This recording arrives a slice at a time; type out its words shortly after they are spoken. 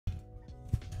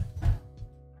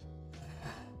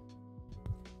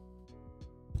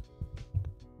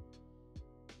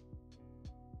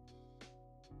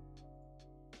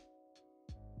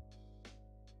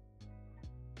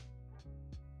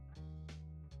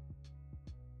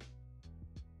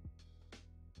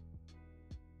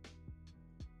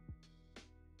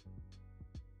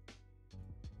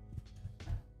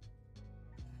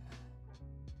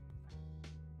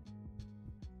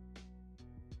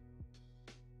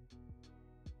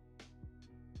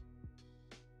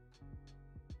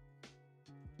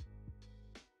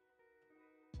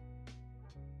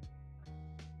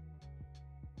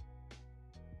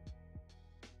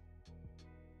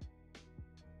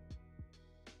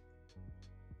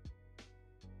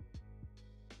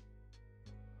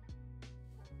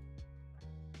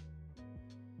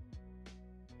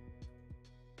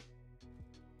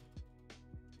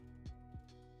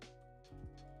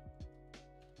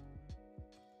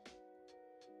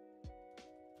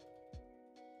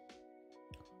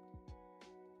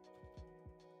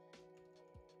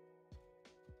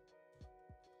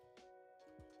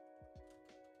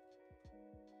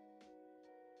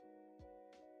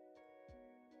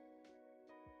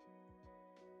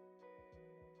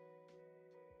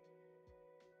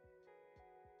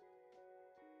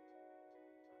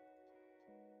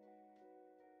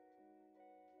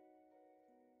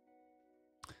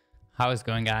How is it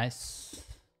going, guys?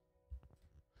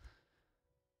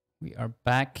 We are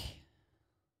back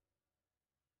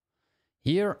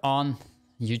here on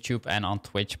YouTube and on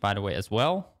Twitch, by the way, as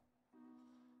well,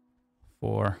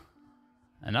 for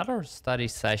another study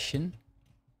session.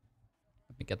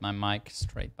 Let me get my mic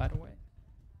straight, by the way.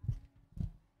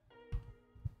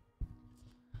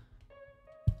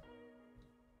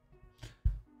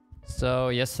 So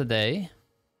yesterday,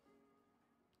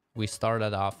 we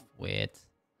started off with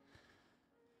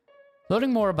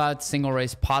learning more about single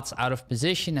raise pots out of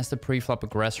position as the pre-flop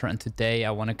aggressor, and today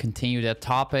I want to continue that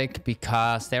topic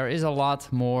because there is a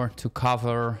lot more to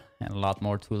cover and a lot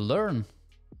more to learn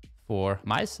for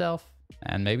myself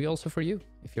and maybe also for you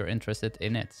if you're interested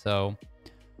in it. So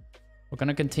we're going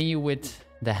to continue with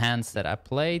the hands that I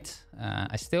played.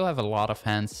 I still have a lot of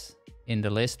hands in the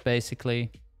list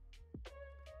basically,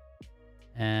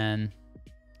 and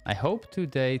I hope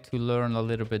today to learn a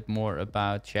little bit more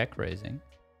about check raising.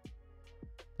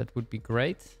 That would be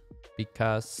great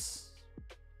because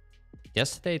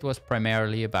yesterday it was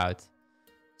primarily about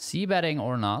c-betting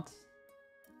or not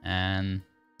and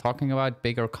talking about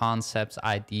bigger concepts,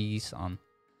 ideas on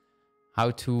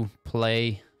how to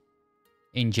play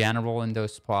in general in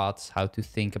those spots, how to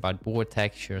think about board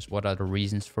textures, what are the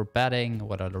reasons for betting,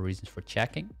 what are the reasons for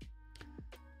checking.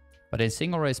 But in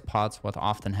single raise pots, what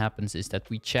often happens is that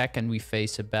we check and we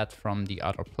face a bet from the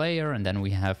other player, and then we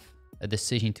have a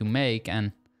decision to make.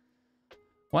 And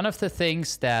one of the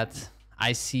things that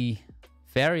I see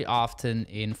very often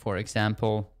in, for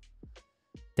example,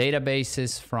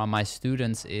 databases from my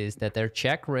students is that their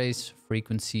check raise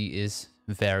frequency is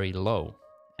very low.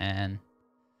 And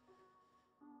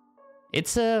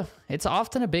it's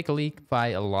often a big leak by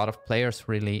a lot of players,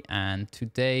 really. And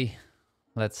today,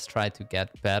 let's try to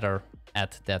get better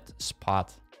at that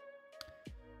spot.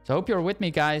 So I hope you're with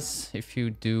me, guys. If you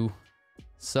do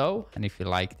so, and if you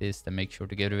like this, then make sure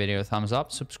to give the video a thumbs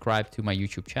up, subscribe to my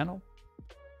YouTube channel,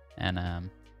 and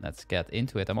let's get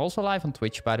into it. I'm also live on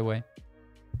Twitch, by the way.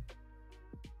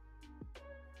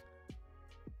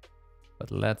 But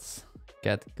let's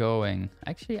get going.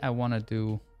 Actually, I want to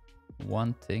do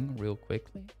one thing real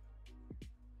quickly.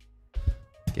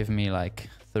 Give me like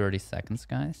 30 seconds,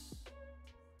 guys.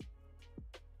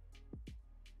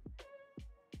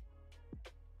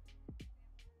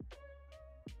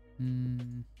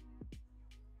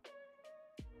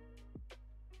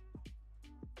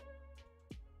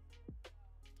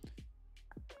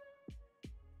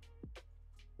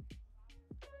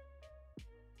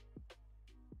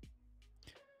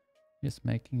 Just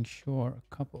making sure a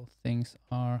couple of things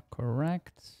are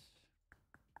correct.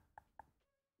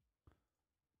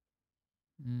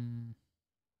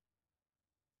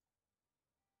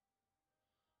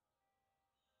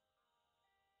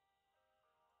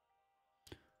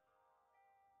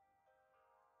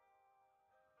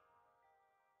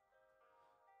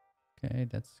 Okay,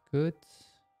 that's good.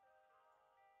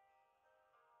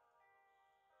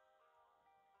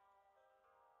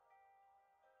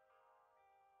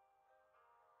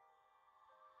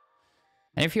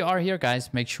 And if you are here,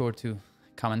 guys, make sure to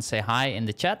come and say hi in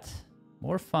the chat.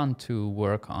 More fun to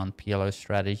work on PLO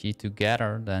strategy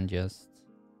together than just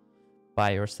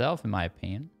by yourself, in my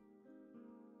opinion.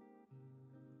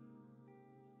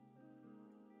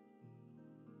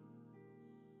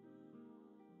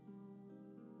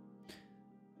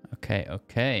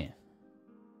 Okay.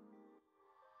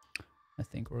 I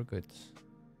think we're good.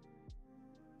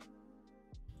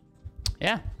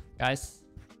 Yeah, guys,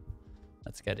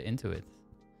 let's get into it.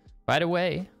 By the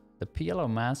way, the PLO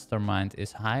Mastermind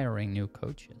is hiring new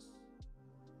coaches.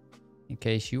 In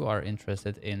case you are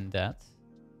interested in that,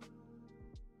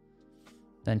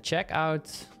 then check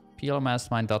out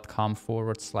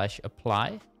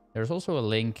plomastermind.com/apply. There's also a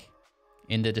link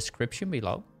in the description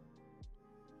below.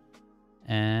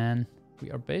 And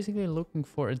we are basically looking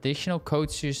for additional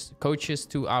coaches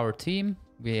to our team.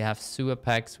 We have Sue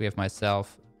Apex, we have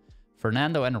myself,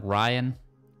 Fernando, and Ryan,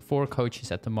 4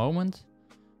 coaches at the moment.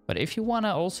 But if you want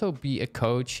to also be a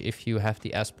coach, if you have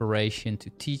the aspiration to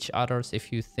teach others,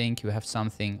 if you think you have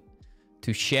something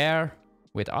to share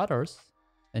with others,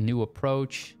 a new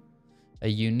approach, a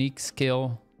unique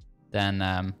skill, then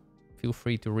feel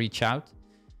free to reach out.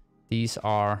 These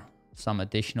are some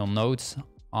additional notes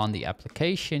on the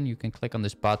application. You can click on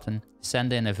this button,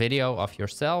 send in a video of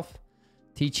yourself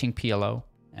teaching PLO,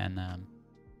 and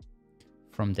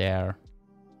from there,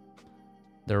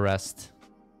 the rest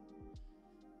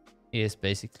is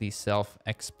basically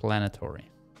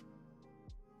self-explanatory.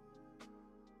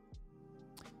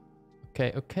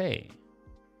 Okay.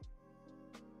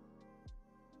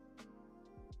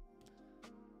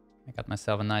 I got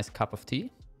myself a nice cup of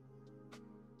tea.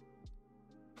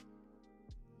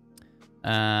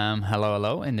 Hello,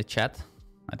 hello in the chat.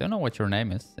 I don't know what your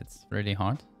name is. It's really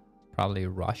hard. Probably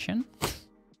Russian.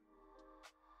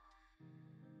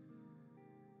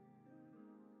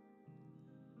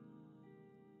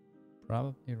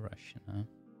 Probably Russian, huh?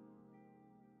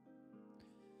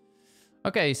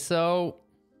 Okay, so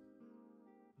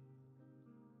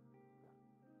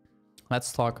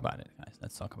let's talk about it, guys.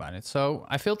 Let's talk about it. So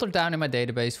I filtered down in my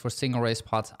database for single raise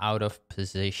pots out of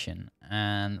position.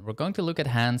 And we're going to look at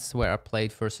hands where I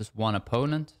played versus one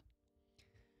opponent.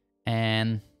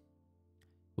 And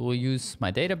we'll use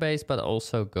my database, but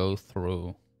also go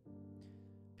through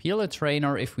PLO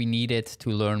Trainer if we need it to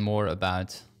learn more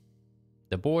about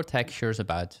the board textures,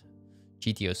 about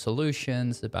GTO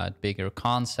solutions, about bigger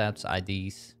concepts,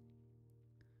 IDs.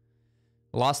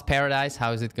 Lost Paradise,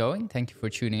 how is it going? Thank you for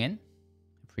tuning in.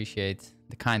 Appreciate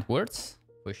the kind words,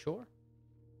 for sure.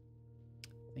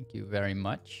 Thank you very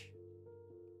much.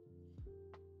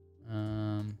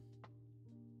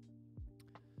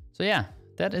 So yeah,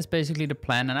 that is basically the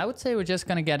plan. And I would say we're just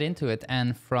going to get into it.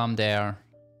 And from there,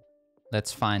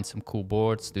 let's find some cool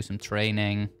boards, do some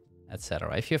training,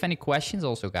 etc. If you have any questions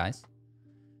also, guys,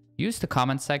 use the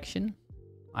comment section,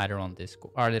 either on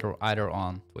Discord, or either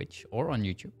on Twitch or on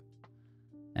YouTube.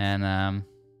 And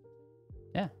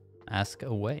yeah, ask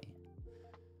away.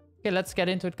 Okay, let's get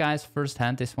into it, guys. First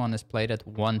hand, this one is played at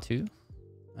 1-2.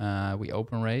 We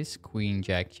open raise, queen,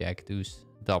 jack, jack, deuce,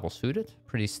 double suited.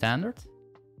 Pretty standard.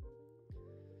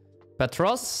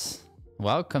 Petros,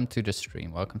 welcome to the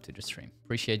stream. Welcome to the stream.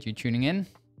 Appreciate you tuning in.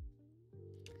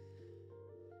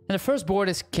 And the first board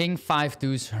is King 5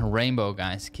 Deuce Rainbow,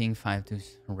 guys. King 5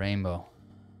 Deuce Rainbow.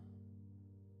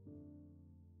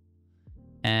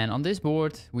 And on this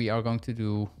board, we are going to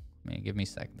do... give me a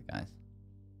second, guys.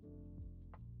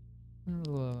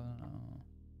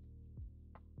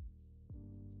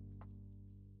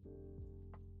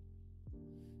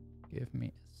 Give me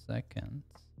a second.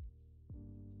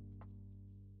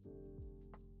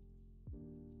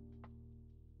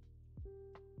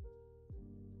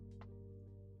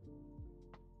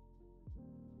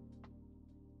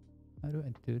 How do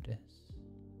I do this?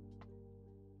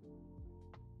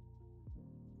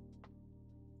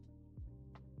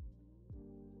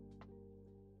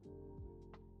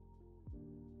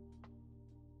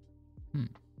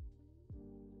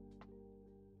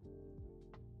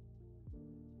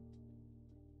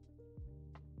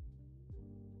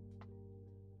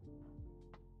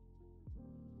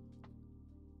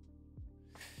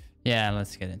 Yeah,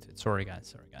 let's get into it. Sorry,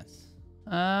 guys.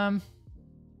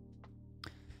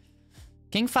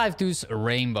 King 5 Deuce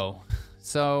Rainbow.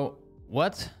 So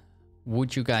what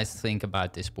would you guys think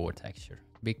about this board texture?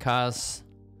 Because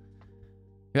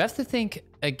you have to think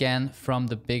again from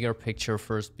the bigger picture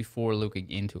first before looking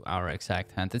into our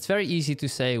exact hand. It's very easy to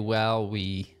say, well,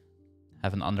 we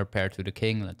have an underpair to the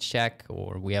king, let's check.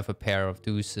 Or we have a pair of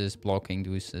deuces, blocking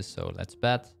deuces, so let's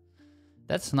bet.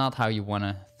 That's not how you want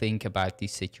to think about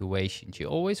these situations. You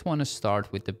always want to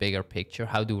start with the bigger picture.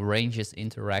 How do ranges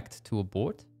interact to a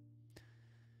board?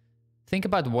 Think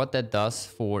about what that does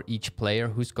for each player,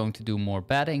 who's going to do more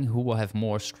betting, who will have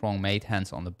more strong mate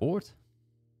hands on the board.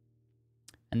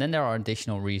 And then there are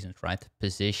additional reasons, right?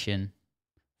 Position,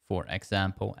 for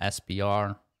example,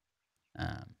 SPR,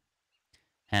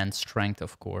 hand strength,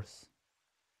 of course.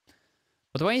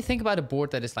 But when you think about a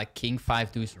board that is like King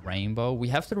 5 Deuce Rainbow, we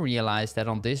have to realize that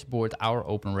on this board, our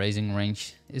open raising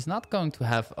range is not going to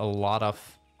have a lot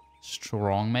of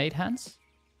strong mate hands.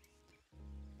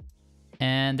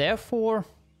 And therefore,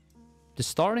 the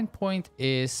starting point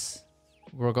is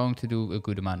we're going to do a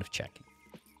good amount of checking.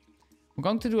 We're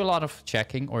going to do a lot of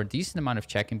checking, or a decent amount of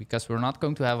checking, because we're not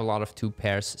going to have a lot of 2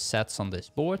 pairs sets on this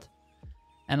board.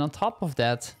 And on top of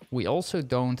that, we also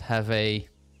don't have a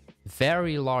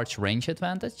very large range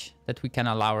advantage that we can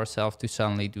allow ourselves to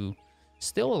suddenly do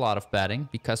still a lot of betting,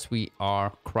 because we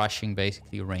are crushing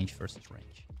basically range versus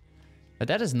range. But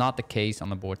that is not the case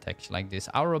on a board texture like this.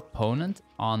 Our opponent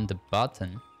on the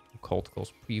button, who cold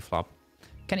calls pre-flop,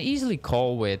 can easily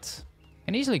cold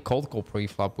call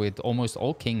pre-flop with almost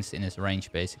all kings in his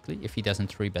range, basically, if he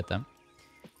doesn't 3-bet them.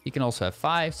 He can also have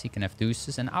 5s, he can have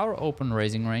deuces, and our open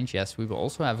raising range, yes, we will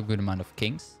also have a good amount of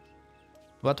kings.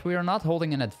 But we are not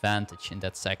holding an advantage in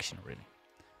that section, really.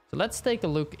 So let's take a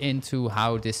look into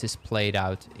how this is played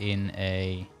out in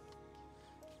a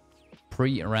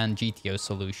pre-ran GTO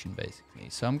solution, basically.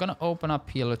 So I'm going to open up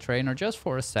PLO Trainer just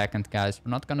for a second, guys.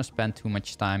 We're not going to spend too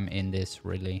much time in this,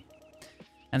 really.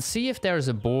 And see if there's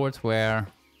a board where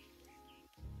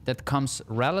that comes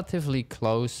relatively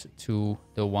close to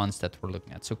the ones that we're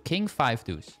looking at. So King 5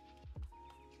 Deuce.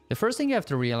 The first thing you have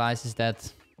to realize is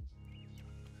that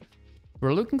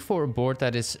We're looking for a board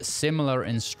that is similar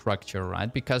in structure,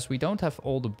 right? Because we don't have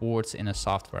all the boards in a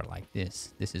software like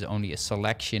this. This is only a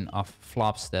selection of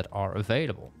flops that are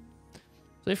available.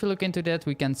 So if you look into that,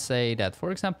 we can say that, for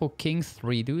example, King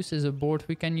 3 deuce is a board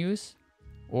we can use,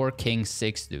 or King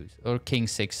 6 deuce, or King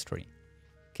 6 3.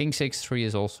 King 6 3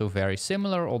 is also very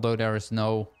similar, although there is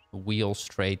no wheel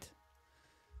straight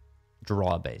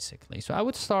draw, basically. So I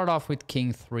would start off with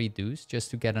King 3 deuce,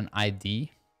 just to get an idea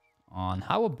on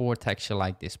how a board texture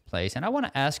like this plays. And I want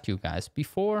to ask you guys,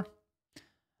 before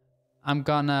I'm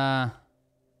gonna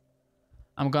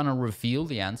reveal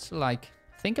the answer, like,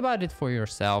 think about it for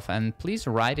yourself, and please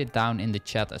write it down in the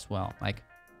chat as well. Like,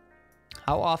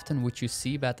 how often would you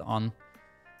see bet on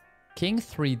King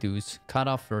 3 deuce,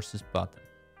 cutoff versus button?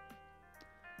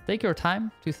 Take your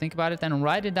time to think about it and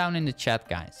write it down in the chat,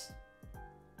 guys.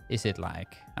 Is it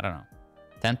like, I don't know,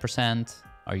 10%?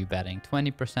 Are you betting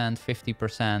 20%,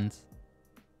 50%?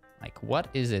 Like, what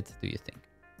is it, do you think?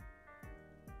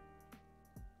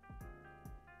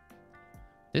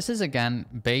 This is, again,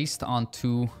 based on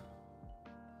two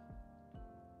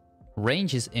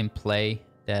ranges in play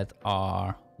that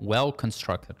are well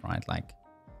constructed, right? Like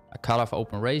a cutoff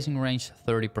open raising range,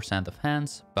 30% of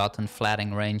hands, button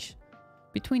flatting range,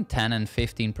 between 10 and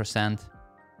 15%.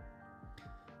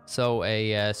 So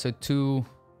two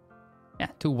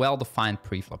well-defined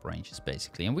preflop ranges,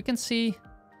 basically. And we can see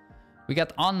we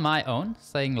got On My Own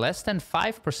saying less than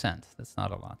 5%. That's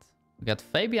not a lot. We got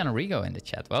Fabian Rigo in the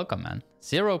chat. Welcome, man.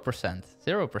 0%.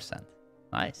 0%.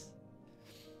 Nice.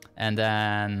 And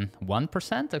then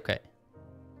 1%. Okay.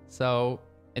 So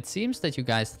it seems that you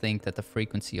guys think that the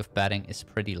frequency of betting is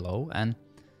pretty low. And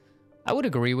I would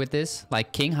agree with this.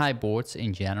 Like king high boards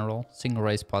in general, single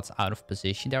raise pots out of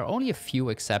position. There are only a few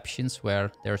exceptions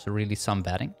where there's really some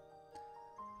betting.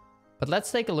 But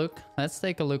let's take a look. Let's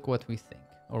take a look what we think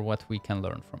or what we can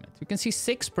learn from it. We can see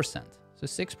 6%. So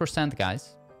 6%,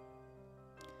 guys.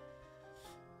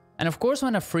 And of course,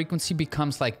 when a frequency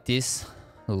becomes like this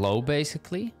low,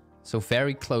 basically, so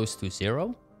very close to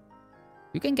 0,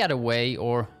 you can get away,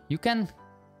 or you can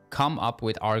come up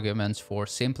with arguments for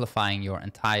simplifying your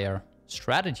entire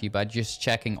strategy by just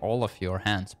checking all of your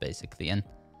hands, basically. And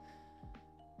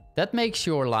that makes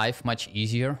your life much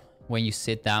easier when you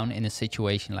sit down in a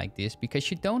situation like this,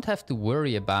 because you don't have to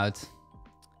worry about,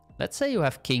 let's say you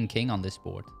have king-king on this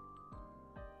board.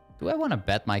 Do I want to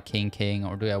bet my king-king,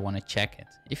 or do I want to check it?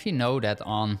 If you know that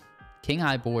on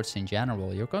king-high boards in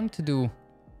general, you're going to do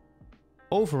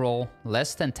overall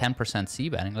less than 10%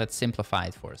 c-betting, let's simplify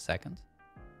it for a second,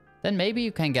 then maybe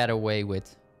you can get away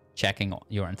with checking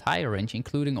your entire range,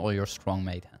 including all your strong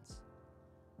mate hands.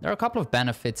 There are a couple of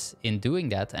benefits in doing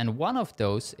that, and one of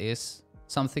those is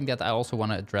something that I also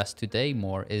want to address today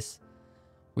more, is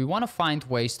we want to find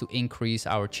ways to increase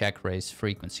our check raise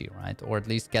frequency, right? Or at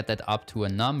least get that up to a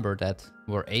number that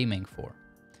we're aiming for.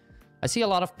 I see a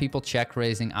lot of people check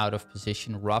raising out of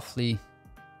position roughly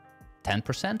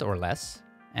 10% or less.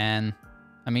 And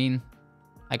I mean,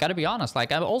 I gotta be honest,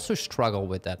 like I also struggle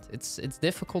with that. It's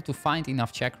difficult to find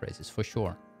enough check raises for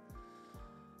sure.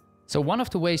 So one of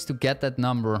the ways to get that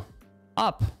number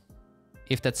up,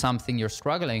 if that's something you're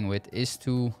struggling with, is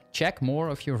to check more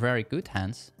of your very good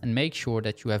hands and make sure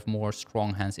that you have more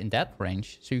strong hands in that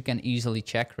range so you can easily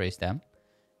check raise them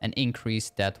and increase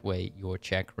that way your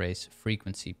check raise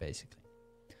frequency, basically.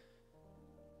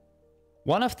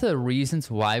 One of the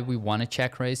reasons why we want to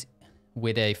check raise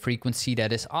with a frequency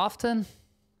that is often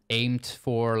aimed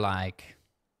for like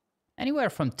anywhere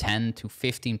from 10 to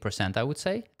 15%, I would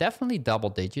say, definitely double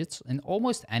digits in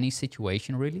almost any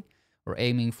situation, really. We're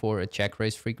aiming for a check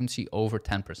raise frequency over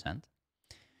 10%,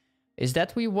 is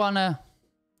that we want to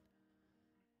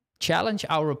challenge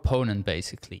our opponent,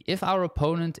 basically. If our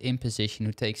opponent in position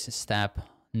who takes a step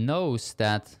knows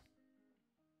that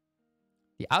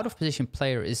the out of position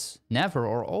player is never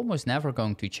or almost never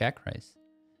going to check raise,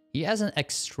 he has an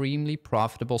extremely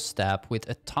profitable step with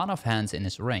a ton of hands in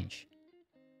his range.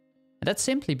 And that's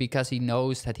simply because he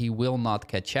knows that he will not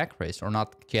get check raised or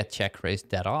not get check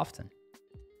raised that often.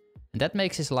 And that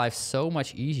makes his life so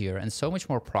much easier and so much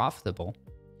more profitable.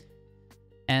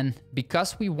 And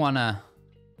because we want to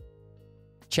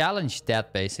challenge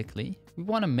that, basically, we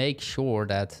want to make sure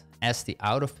that as the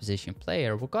out of position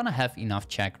player, we're going to have enough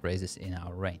check raises in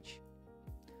our range.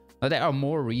 Now, there are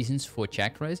more reasons for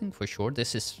check raising, for sure.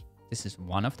 This is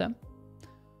one of them.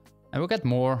 And we'll get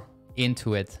more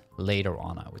into it later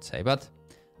on, I would say. But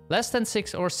less than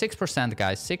 6%,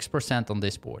 guys, 6% on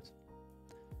this board.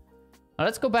 Now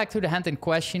let's go back to the hand in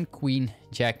question, Queen,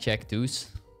 Jack, Jack,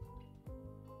 Deuce.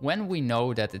 When we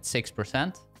know that it's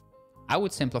 6%, I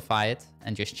would simplify it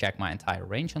and just check my entire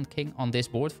range on king on this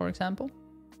board, for example.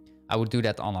 I would do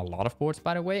that on a lot of boards,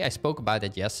 by the way. I spoke about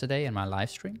that yesterday in my live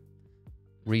stream.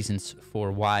 Reasons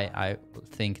for why I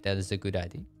think that is a good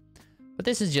idea. But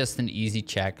this is just an easy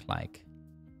check, like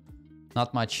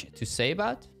not much to say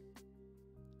about.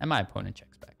 And my opponent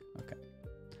checks back. Okay.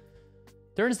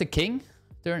 Turn is the king.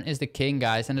 Turn is the king,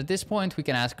 guys. And at this point, we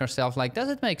can ask ourselves, like, does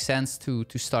it make sense to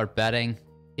start betting?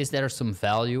 Is there some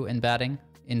value in betting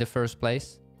in the first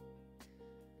place?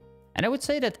 And I would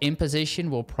say that in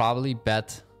position will probably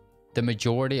bet the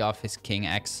majority of his king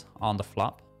X on the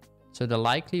flop. So the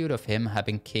likelihood of him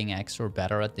having king X or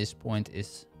better at this point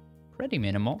is pretty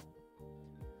minimal.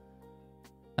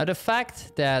 Now the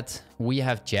fact that we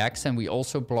have jacks and we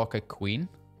also block a queen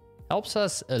helps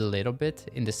us a little bit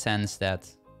in the sense that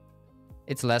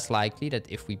it's less likely that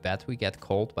if we bet we get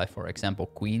called by, for example,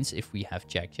 queens if we have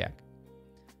jack-jack.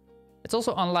 It's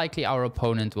also unlikely our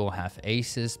opponent will have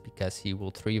aces because he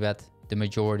will 3-bet the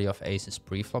majority of aces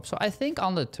pre-flop. So I think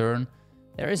on the turn,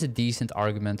 there is a decent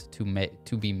argument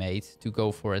to be made to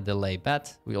go for a delay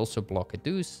bet. We also block a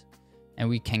deuce and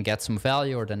we can get some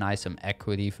value or deny some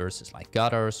equity versus like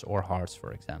gutters or hearts,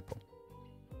 for example.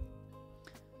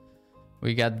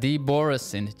 We got D.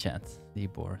 Boris in the chat. D.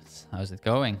 Boris, how's it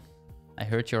going? I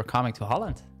heard you're coming to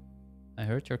Holland. I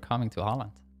heard you're coming to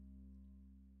Holland.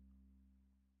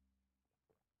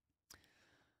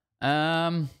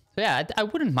 So yeah, I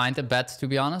wouldn't mind a bet, to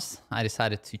be honest. I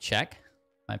decided to check.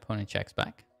 My opponent checks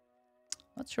back.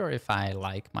 Not sure if I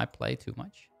like my play too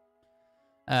much.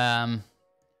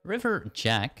 River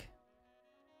Jack.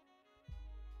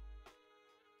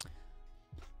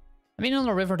 I mean, on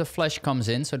the river, the flush comes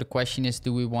in. So the question is,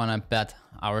 do we want to bet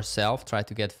ourselves, try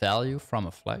to get value from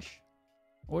a flush?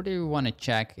 Or do we want to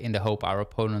check in the hope our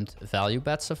opponent value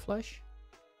bets a flush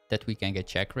that we can get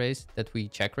check raised, that we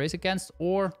check raise against,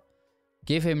 or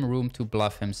give him room to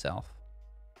bluff himself?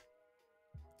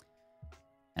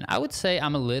 And I would say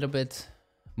I'm a little bit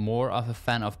more of a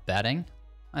fan of betting,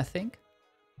 I think.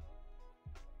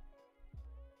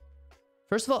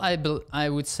 First of all, I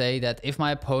would say that if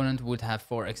my opponent would have,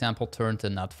 for example, turned a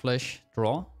nut flush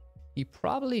draw, he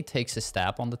probably takes a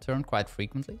stab on the turn quite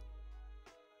frequently.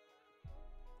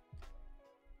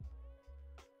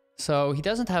 So he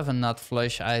doesn't have a nut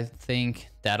flush, I think,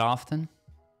 that often,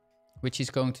 which he's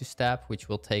going to stab, which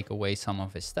will take away some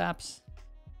of his stabs.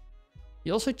 He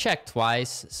also checked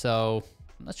twice, so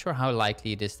I'm not sure how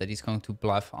likely it is that he's going to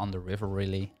bluff on the river,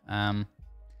 really. I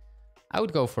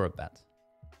would go for a bet.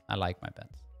 I like my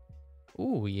bet.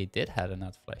 Ooh, he did have a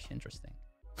nut flush. Interesting.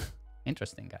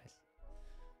 Interesting, guys.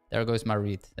 There goes my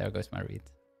read. There goes my read.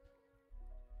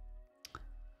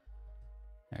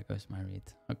 There goes my read.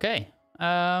 Okay.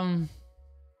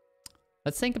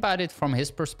 Let's think about it from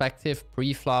his perspective.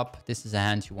 Pre-flop, this is a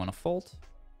hand you want to fold.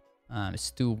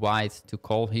 It's too wide to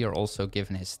call here, also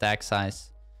given his stack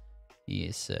size.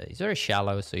 He's very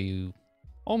shallow, so you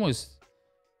almost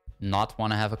not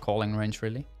want to have a calling range,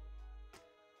 really.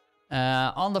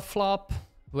 On the flop,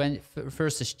 when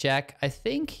versus jack, I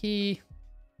think he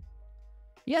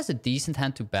has a decent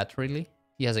hand to bet, really.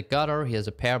 He has a gutter, he has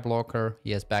a pair blocker,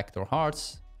 he has backdoor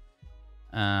hearts.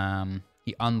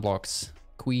 He unblocks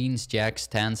queens, jacks,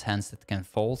 tens, hands that can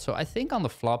fold. So I think on the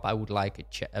flop, I would like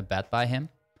a bet by him.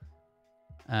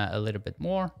 A little bit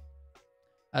more.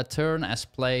 A turn as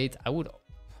played,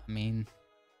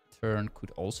 turn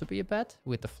could also be a bet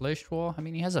with the flush draw. I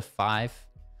mean, he has a 5.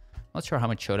 Not sure how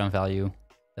much showdown value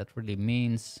that really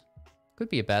means. Could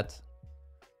be a bet.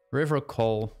 River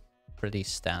call, pretty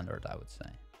standard, I would say.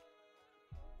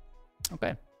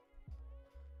 Okay.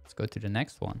 Let's go to the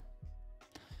next one.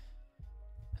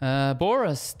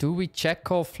 Boris, do we check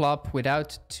call flop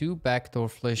without 2 backdoor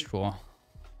flush draw?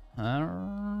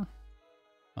 Well,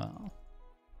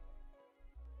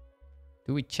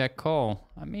 do we check call?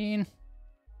 I mean,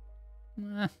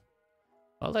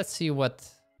 well, let's see what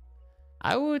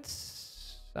I would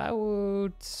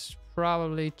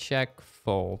probably check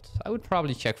fold. I would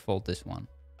probably check fold this one.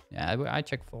 Yeah, I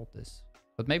check fold this,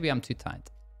 but maybe I'm too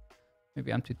tight.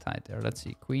 Maybe I'm too tight there. Let's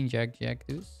see. Queen, jack, jack,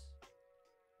 deuce.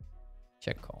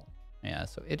 Check call. Yeah,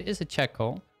 so it is a check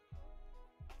call.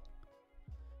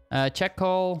 Check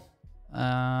call.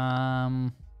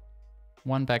 1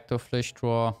 backdoor flush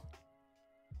draw.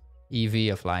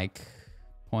 EV of like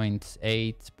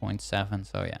 0.8, 0.7.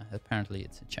 So yeah, apparently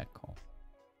it's a check call.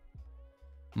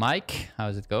 Mike,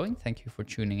 how's it going? Thank you for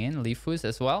tuning in. Leafus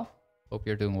as well. Hope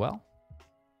you're doing well.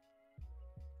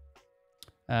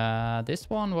 This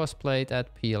one was played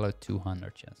at PLO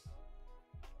 200, yes.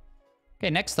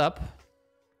 Okay, next up.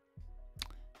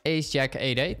 Ace, Jack,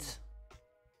 8-8.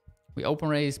 We open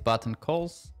raise, button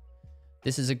calls.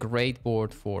 This is a great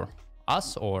board for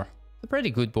us, or a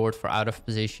pretty good board for out of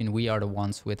position. We are the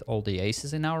ones with all the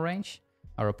aces in our range.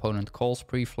 Our opponent calls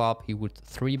pre-flop. He would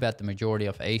 3-bet the majority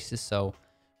of aces, so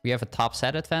we have a top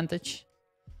set advantage.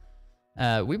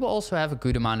 We will also have a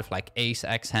good amount of like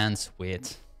ace-x hands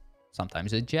with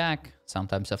sometimes a jack,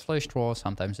 sometimes a flush draw,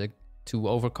 sometimes a 2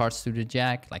 overcards to the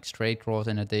jack, like straight draws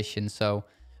in addition. So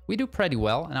we do pretty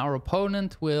well, and our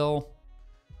opponent will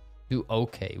do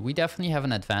okay. We definitely have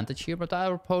an advantage here, but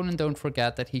our opponent, don't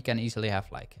forget that he can easily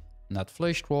have like nut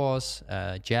flush draws,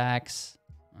 jacks,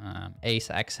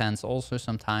 ace-x hands also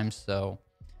sometimes. So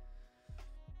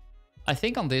I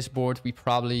think on this board we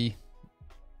probably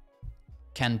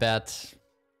can bet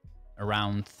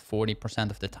around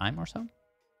 40% of the time or so.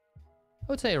 I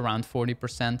would say around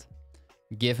 40%,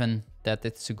 given that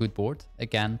it's a good board.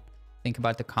 Again, think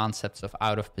about the concepts of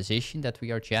out of position, that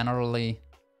we are generally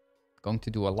going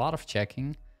to do a lot of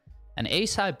checking. And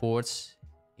ace-high boards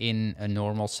in a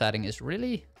normal setting is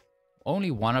really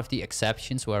only one of the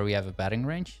exceptions where we have a betting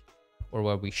range, or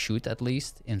where we should at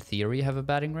least, in theory, have a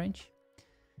betting range.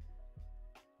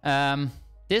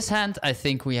 This hand, I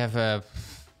think we have a...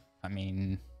 I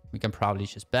mean, we can probably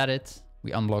just bet it.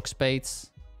 We unlock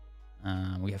spades.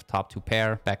 We have top 2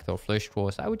 pair, backdoor flush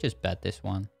draws. I would just bet this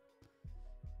one,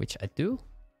 which I do.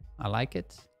 I like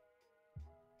it.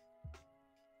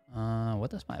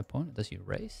 What does my opponent? Does he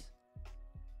raise?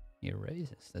 He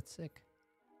raises. That's sick.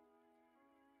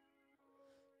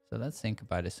 So let's think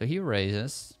about it. So he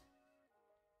raises.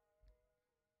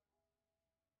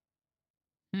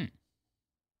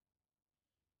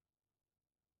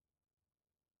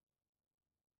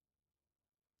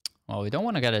 Well, we don't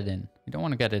want to get it in. We don't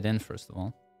want to get it in, first of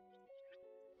all.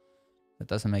 That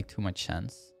doesn't make too much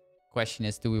sense. Question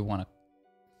is, do we want to...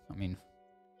 I mean,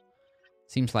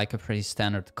 seems like a pretty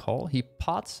standard call. He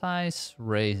pot size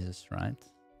raises, right?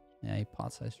 Yeah, he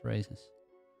pot size raises.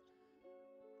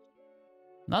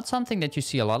 Not something that you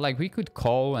see a lot. Like, we could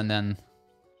call and then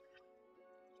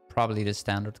probably the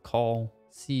standard call,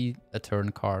 see a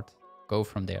turn card, go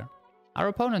from there. Our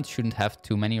opponent shouldn't have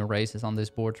too many raises on this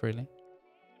board, really,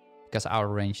 because our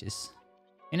range is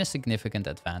in a significant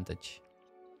advantage.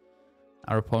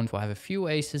 Our opponent will have a few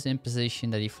aces in position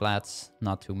that he flats,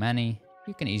 not too many.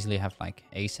 You can easily have like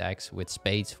ace-x with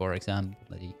spades, for example,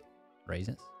 that he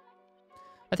raises.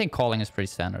 I think calling is pretty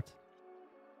standard.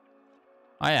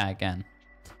 Oh yeah, again.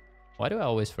 Why do I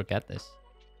always forget this?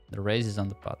 The raise is on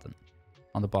the button.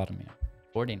 On the bottom here.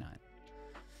 49.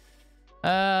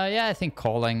 Yeah, I think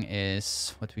calling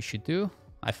is what we should do.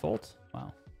 I fold.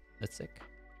 Wow, that's sick.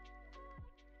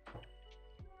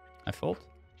 I fold.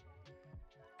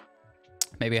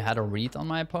 Maybe I had a read on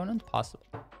my opponent. Possible.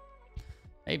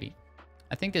 Maybe.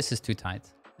 I think this is too tight.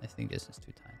 I think this is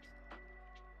too tight.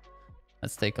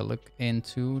 Let's take a look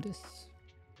into this.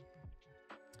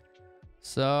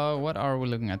 So what are we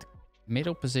looking at?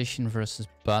 Middle position versus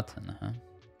button, huh?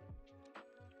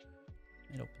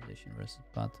 Middle position versus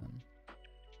button.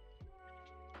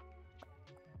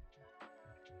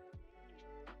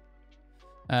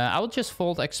 I will just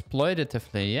fold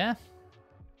exploitatively, yeah?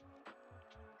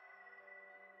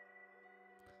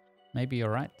 Maybe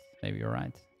you're right. Maybe you're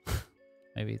right.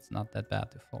 Maybe it's not that bad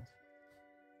to fold.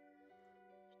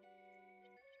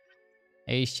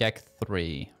 Ace jack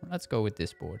 3. Let's go with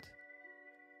this board.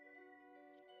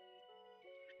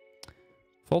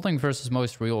 Folding versus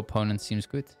most real opponents seems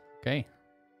good. Okay.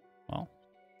 Well,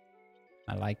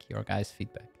 I like your guys'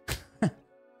 feedback.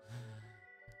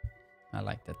 I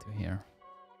like that to hear.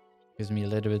 Gives me a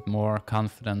little bit more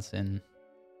confidence in...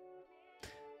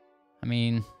 I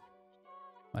mean,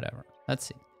 whatever. Let's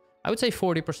see. I would say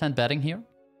 40% betting here.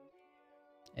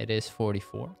 It is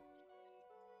 44.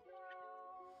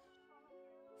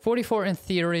 44 in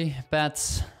theory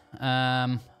bets.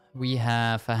 We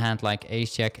have a hand like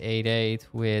ace jack 8-8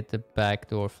 with the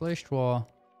backdoor flush draw.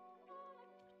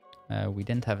 We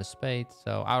didn't have a spade,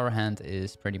 so our hand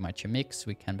is pretty much a mix.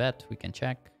 We can bet, we can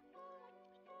check.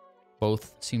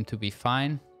 Both seem to be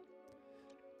fine.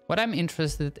 What I'm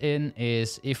interested in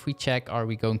is, if we check, are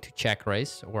we going to check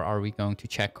raise or are we going to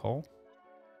check call?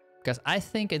 Because I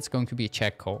think it's going to be a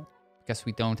check call, because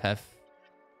we don't have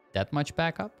that much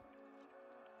backup.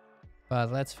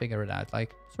 But let's figure it out.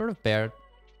 Like, sort of bare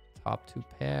top 2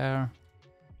 pair.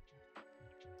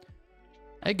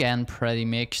 Again, pretty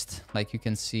mixed. Like, you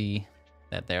can see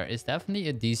that there is definitely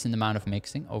a decent amount of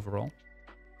mixing overall.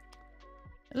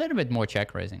 A little bit more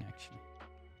check raising, actually.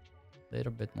 A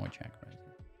little bit more check raising.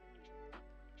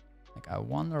 Like, I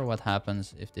wonder what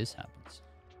happens if this happens.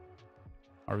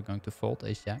 Are we going to fold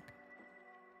ace jack?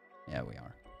 Yeah, we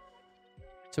are.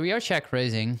 So we are check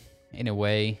raising in a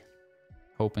way.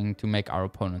 hoping to make our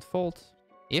opponent fold.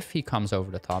 If he comes over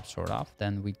the top sort of,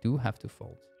 then we do have to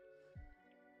fold.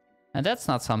 And that's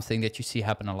not something that you see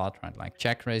happen a lot, right? Like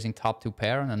check raising top 2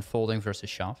 pair and then folding versus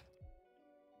shove.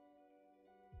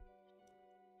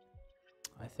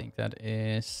 I think that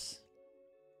is...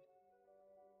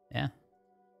 yeah,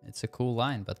 it's a cool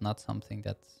line, but not something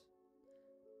that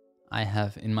I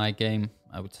have in my game,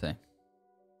 I would say.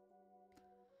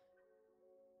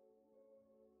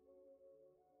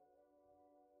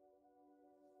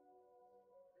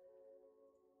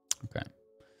 Okay.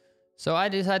 So I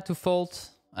decided to fold.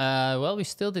 Well, we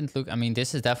still didn't look... I mean,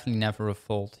 this is definitely never a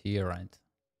fold here, right?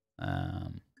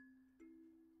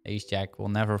 Ace-Jack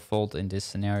will never fold in this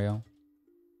scenario.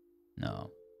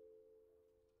 No.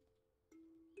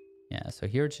 Yeah, so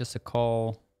here it's just a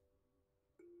call.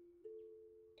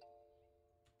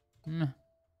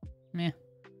 Meh.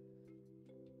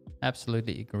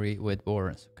 Absolutely agree with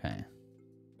Boris. Okay.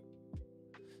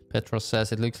 Petros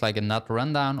says it looks like a nut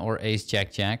rundown or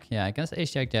ace-jack-jack. Yeah, against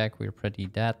ace-jack-jack, we're pretty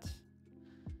dead.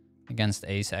 Against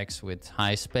ace-x with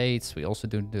high spades, we also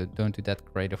don't do that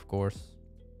great, of course.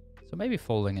 So maybe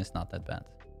folding is not that bad.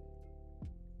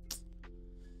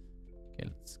 Okay,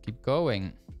 let's keep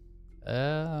going.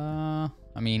 I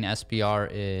mean, SPR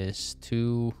is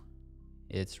 2.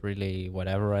 It's really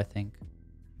whatever, I think.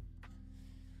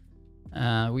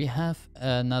 We have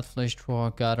a nut flush draw,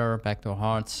 gutter, backdoor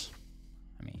hearts.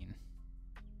 I mean,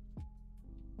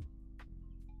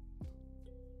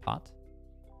 pot.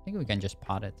 I think we can just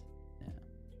pot it. Yeah.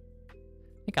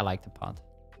 I think I like the pot.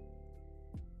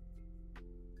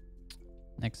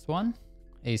 Next one.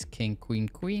 Ace, king, queen,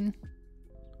 queen.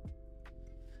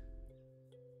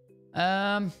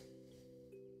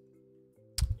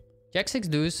 Jack 6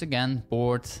 deuce again,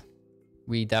 board.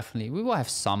 We will have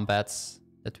some bets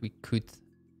that we could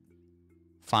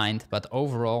find, but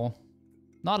overall,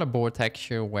 not a board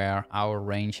texture where our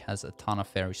range has a ton of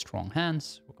very strong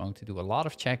hands. We're going to do a lot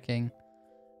of checking.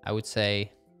 I would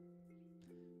say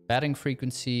betting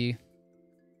frequency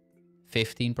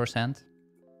 15%,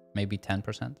 maybe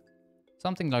 10%,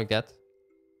 something like that,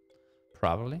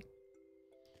 probably.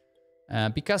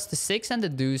 Because the 6 and the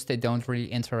deuce, they don't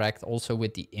really interact also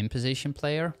with the in-position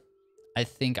player. I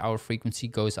think our frequency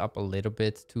goes up a little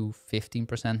bit to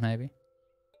 15% maybe.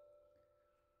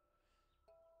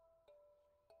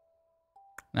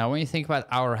 Now, when you think about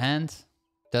our hand,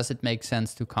 does it make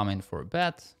sense to come in for a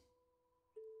bet?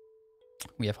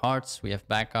 We have hearts, we have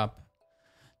backup.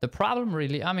 The problem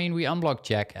really, I mean, we unblock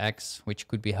Jack X, which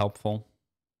could be helpful.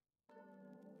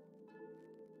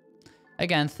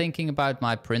 Again, thinking about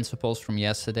my principles from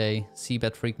yesterday,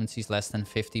 c-bet frequencies less than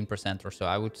 15% or so,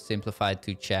 I would simplify it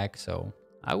to check. So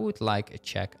I would like a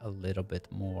check a little bit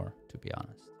more, to be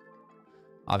honest.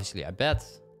 Obviously, I bet.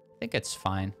 I think it's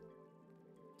fine.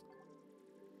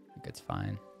 I think it's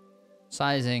fine.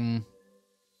 Sizing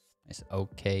is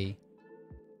okay,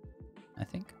 I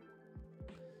think.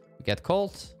 We get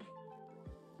called.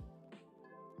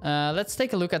 Let's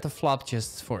take a look at the flop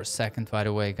just for a second, by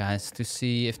the way, guys, to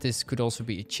see if this could also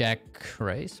be a check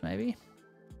raise, maybe.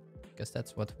 Because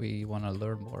that's what we want to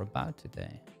learn more about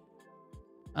today.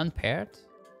 Unpaired.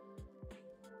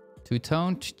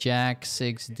 Two-toned, Jack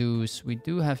 6 deuce. We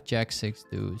do have Jack 6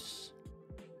 deuce.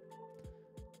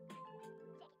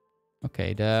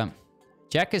 Okay, the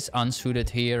Jack is unsuited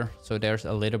here, so there's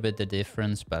a little bit the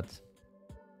difference, but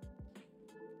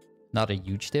not a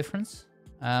huge difference.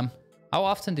 How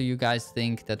often do you guys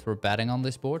think that we're betting on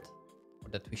this board? Or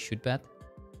that we should bet?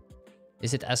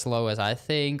 Is it as low as I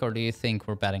think? Or do you think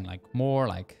we're betting like more,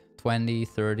 like 20,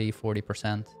 30,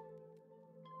 40%?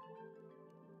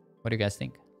 What do you guys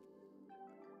think?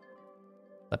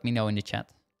 Let me know in the chat.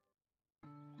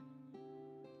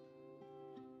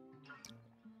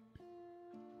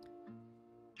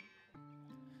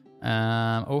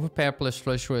 Overpair plus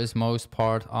flush draw is most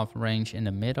part of range in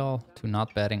the middle to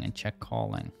not betting and check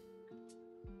calling.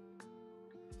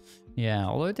 Yeah,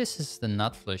 although this is the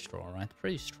nut flush draw, right?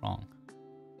 Pretty strong.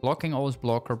 Blocking always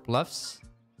blocker bluffs.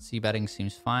 C-betting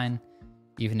seems fine,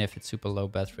 even if it's super low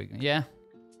bet frequency. Yeah,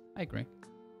 I agree.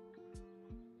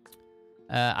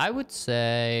 I would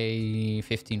say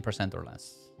 15% or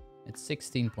less. It's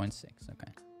 16.6,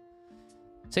 okay.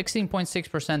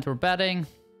 16.6% we're betting.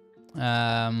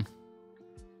 And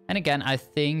again, I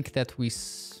think that we...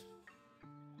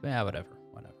 yeah, whatever.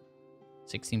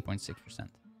 16.6%.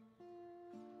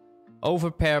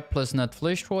 Overpair plus nut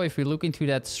flush draw. If we look into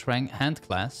that strength hand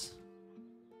class,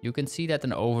 you can see that an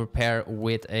overpair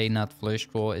with a nut flush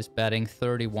draw is betting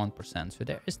 31%. So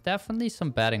there is definitely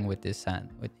some betting with this hand,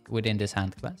 within this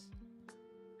hand class.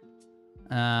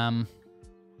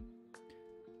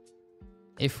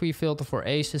 if we filter for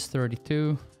aces,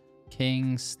 32,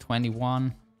 kings,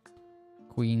 21,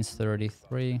 queens,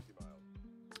 33.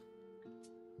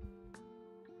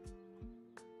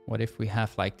 What if we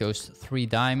have like those 3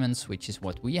 diamonds, which is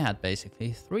what we had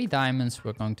basically. 3 diamonds,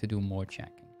 we're going to do more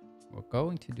checking. We're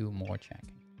going to do more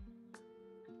checking.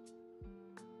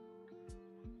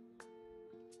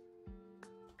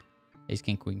 Ace,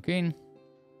 king, queen, queen.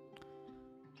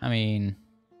 I mean,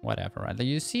 whatever, right?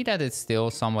 You see that it's still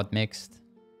somewhat mixed.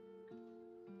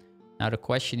 Now the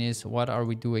question is, what are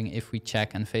we doing if we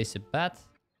check and face a bet?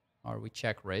 Are we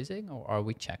check raising or are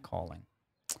we check calling?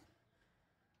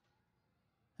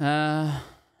 I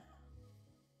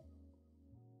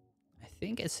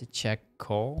think it's a check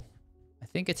call. I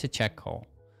think it's a check call.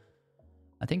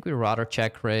 I think we rather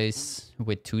check raise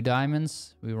with 2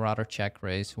 diamonds. We rather check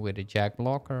raise with a jack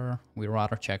blocker. We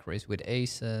rather check raise with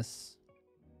aces.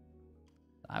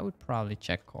 I would probably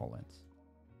check call it.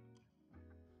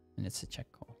 And it's a check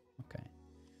call. Okay.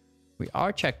 We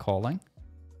are check calling.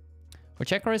 We're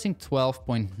check raising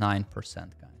 12.9%,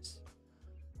 guys.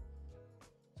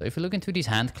 So if you look into these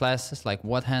hand classes, like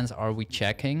what hands are we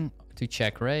checking to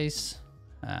check raise?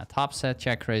 Top set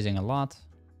check raising a lot.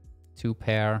 2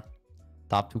 pair.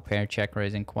 Top 2 pair check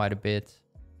raising quite a bit.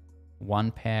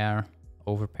 1 pair.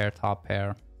 Over pair, top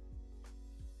pair.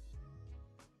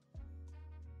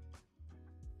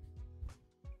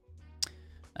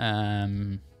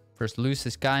 First lose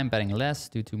this guy, I'm betting less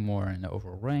due to more in the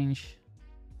overall range.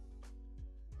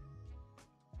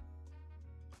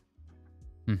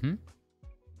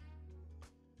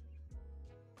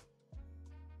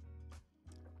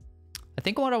 I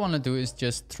think what I want to do is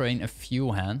just train a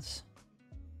few hands.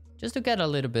 Just to get a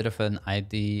little bit of an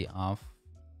idea of...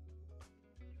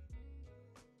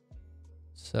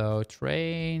 So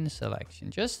train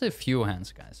selection, just a few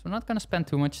hands, guys. We're not going to spend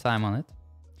too much time on it.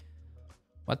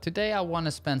 But today I want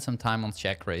to spend some time on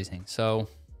check raising. So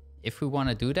if we want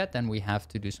to do that, then we have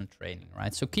to do some training,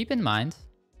 right? So keep in mind,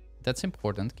 that's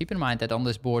important. Keep in mind that on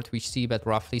this board, we see bet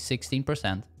roughly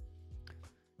 16%.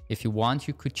 If you want,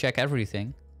 you could check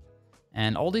everything.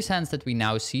 And all these hands that we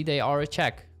now see, they are a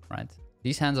check, right?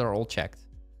 These hands are all checked.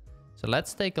 So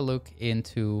let's take a look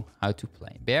into how to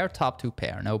play. Bear, top 2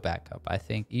 pair, no backup. I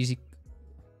think easy.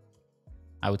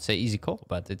 I would say easy call,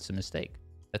 but it's a mistake.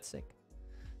 That's sick.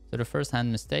 So the first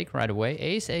hand mistake right away.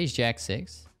 Ace, ace, jack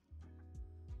 6.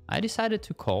 I decided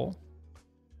to call.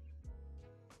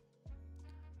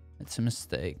 It's a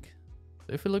mistake.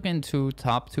 So if we look into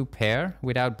top 2 pair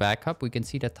without backup, we can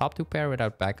see that top 2 pair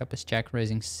without backup is check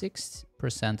raising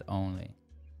 6% only.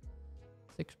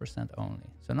 6% only.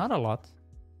 So not a lot.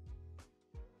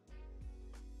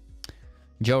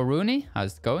 Joe Rooney,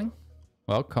 how's it going?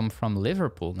 Welcome from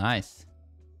Liverpool. Nice.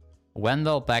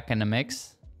 Wendell back in the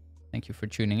mix. Thank you for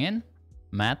tuning in.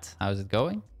 Matt, how's it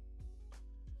going?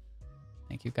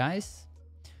 Thank you, guys.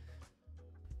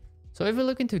 So if we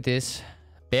look into this,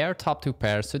 pair, top 2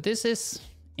 pairs. So this is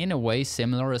in a way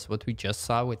similar as what we just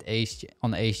saw with ace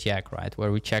on ace jack, right?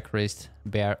 Where we check raised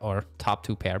pair or top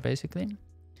 2 pair basically.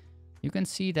 You can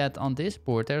see that on this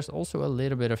board, there's also a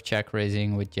little bit of check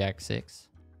raising with jack 6.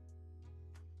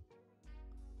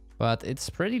 But it's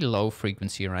pretty low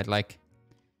frequency, right? Like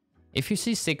if you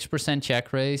see 6%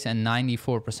 check raise and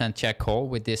 94% check call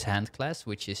with this hand class,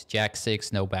 which is jack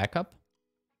 6, no backup,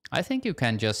 I think you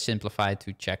can just simplify it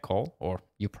to check call, or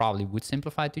you probably would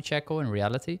simplify it to check call in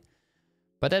reality.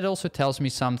 But that also tells me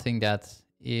something that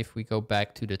if we go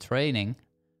back to the training,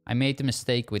 I made the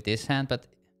mistake with this hand, but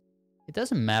it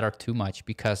doesn't matter too much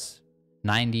because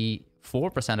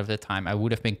 94% of the time I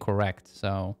would have been correct.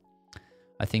 So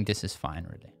I think this is fine,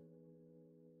 really.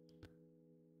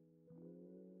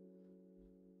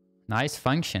 Nice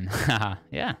function.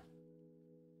 Yeah.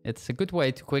 It's a good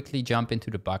way to quickly jump into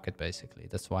the bucket, basically.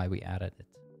 That's why we added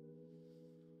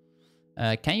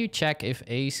it. Can you check if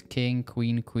ace, king,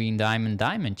 queen, queen, diamond,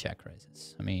 diamond check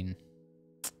raises? I mean,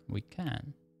 we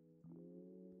can.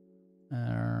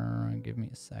 Give me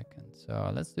a second.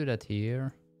 So let's do that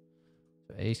here.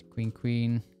 So ace, queen,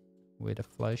 queen with a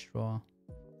flush draw.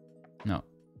 No.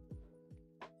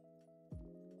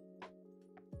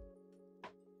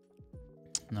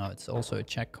 No, it's also a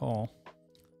check call.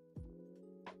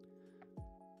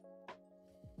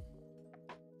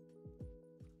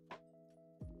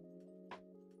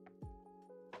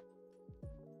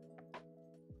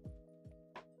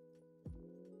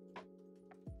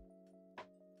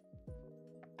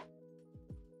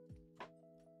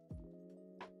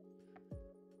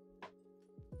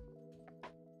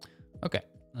 Okay,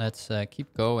 let's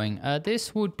keep going.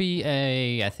 This would be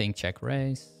a, I think, check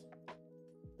raise.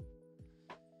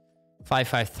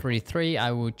 5-5-3-3,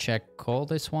 I would check call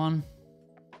this one.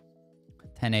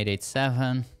 10, 8, 8,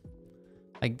 7.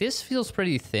 Like, this feels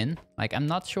pretty thin. Like, I'm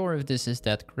not sure if this is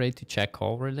that great to check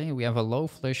call, really. We have a low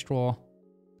flush draw.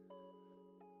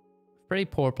 Pretty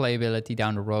poor playability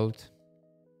down the road.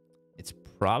 It's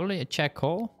probably a check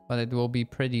call, but it will be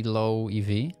pretty low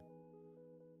EV.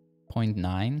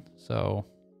 0.9, so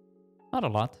not a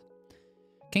lot.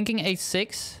 King,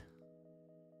 8-6.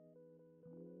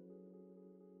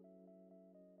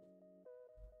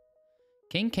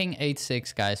 King,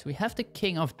 8-6, guys. We have the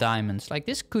king of diamonds. Like,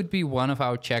 this could be one of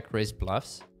our check raise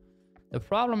bluffs. The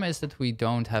problem is that we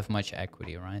don't have much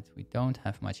equity, right? We don't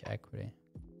have much equity.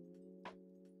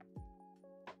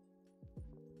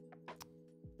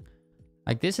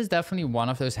 Like, this is definitely one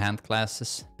of those hand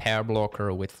classes, pair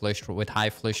blocker with high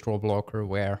flush draw blocker,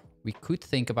 where we could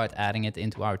think about adding it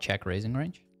into our check raising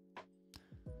range.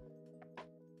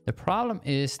 The problem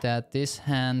is that this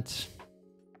hand,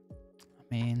 I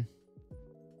mean,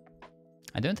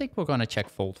 I don't think we're going to check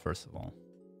fold, first of all.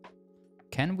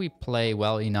 Can we play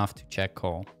well enough to check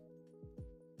call?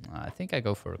 I think I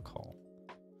go for a call.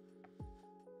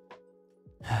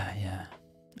 Yeah.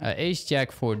 Ace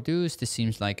jack 4 deuce. This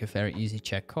seems like a very easy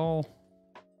check call.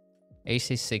 Ace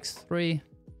A6 3.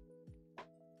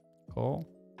 Call.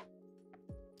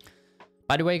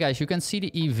 By the way, guys, you can see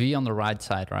the EV on the right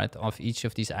side, right, of each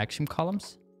of these axiom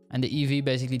columns. And the EV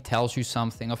basically tells you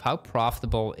something of how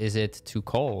profitable is it to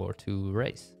call or to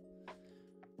raise.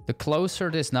 The closer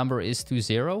this number is to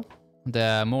 0,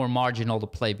 the more marginal the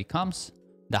play becomes.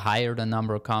 The higher the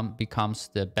number becomes,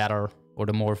 the better or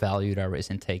the more value there is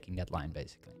in taking that line,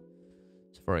 basically.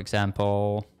 So, for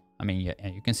example, I mean,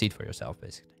 you can see it for yourself,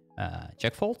 basically.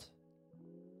 Check fold.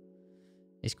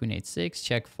 Ace queen 8-6,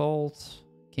 check fold.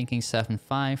 King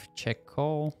 7-5, check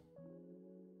call.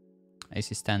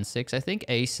 Ace is 10-6. I think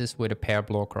aces with a pair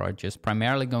blocker are just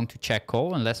primarily going to check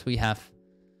call unless we have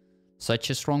such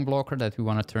a strong blocker that we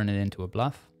want to turn it into a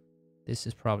bluff. This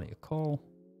is probably a call.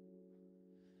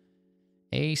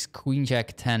 Ace, queen,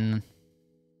 jack 10.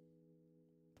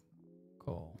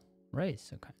 Call.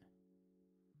 Raise, okay.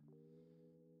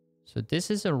 So this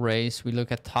is a raise. We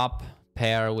look at top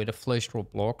pair with a flush draw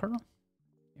blocker.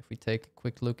 If we take a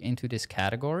quick look into this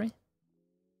category.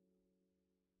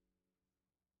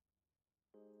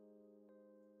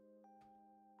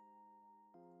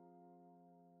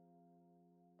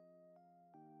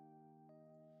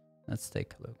 Let's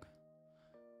take a look.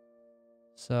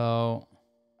 So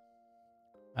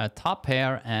a top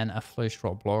pair and a flush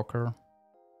draw blocker.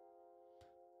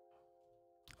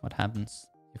 What happens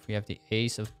if we have the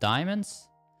ace of diamonds?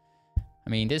 I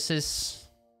mean, this is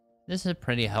a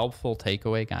pretty helpful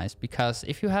takeaway, guys, because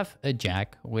if you have a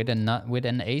jack with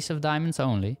an ace of diamonds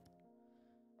only,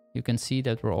 you can see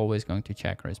that we're always going to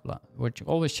check raise bluff. We're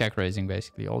always check raising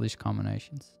basically all these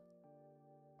combinations.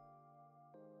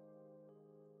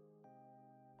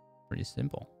 Pretty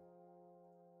simple.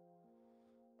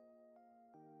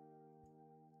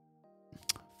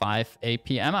 5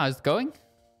 p.m. How's it going?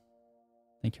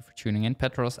 Thank you for tuning in.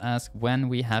 Petros asks, when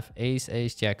we have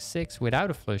ace, jack 6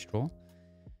 without a flush draw,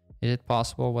 is it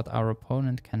possible that our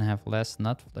opponent can have less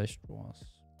nut flush draws?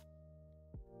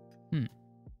 When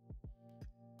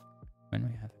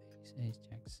we have ace,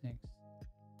 jack 6.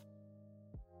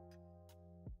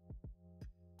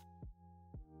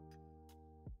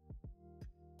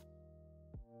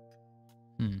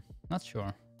 Not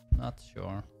sure. Not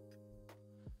sure.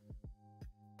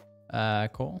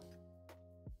 Call.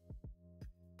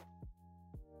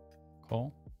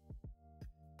 Call.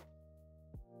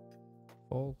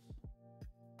 Fold.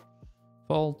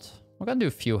 Fold. We're gonna do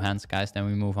a few hands, guys, then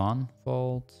we move on.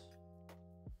 Fold.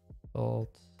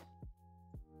 Fold.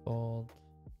 Fold.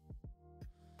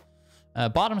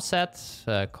 Bottom set,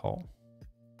 call.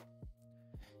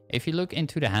 If you look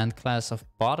into the hand class of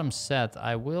bottom set,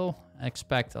 I will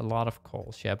expect a lot of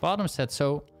calls. Yeah, bottom set.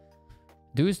 So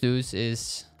deuce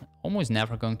is almost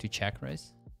never going to check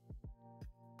raise.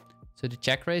 So the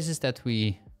check raises that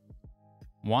we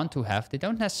want to have, they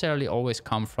don't necessarily always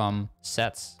come from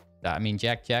sets. I mean,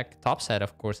 jack, top set,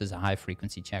 of course, is a high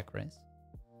frequency check raise.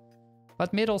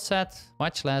 But middle set,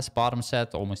 much less. Bottom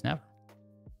set, almost never.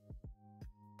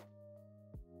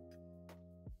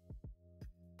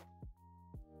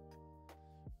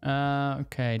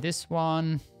 Okay, this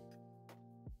one.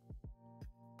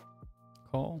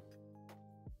 Call.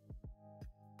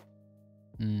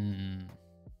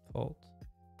 Fold.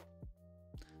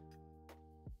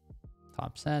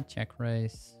 Top set, check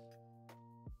raise.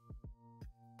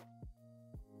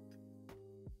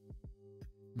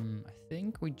 I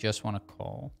think we just want to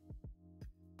call.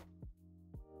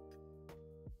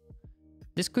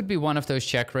 This could be one of those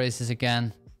check raises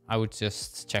again. I would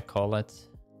just check call it.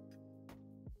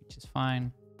 which is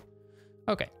fine.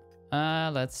 Okay,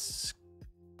 let's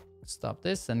stop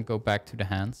this and go back to the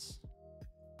hands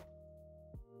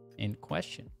in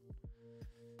question.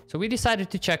 So we decided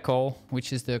to check call,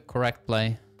 which is the correct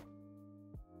play.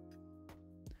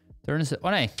 Turns, oh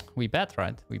no, we bet,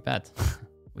 right? We bet.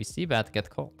 We see bet, get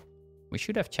called. We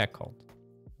should have check called.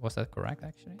 Was that correct,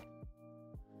 actually?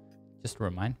 Just to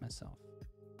remind myself.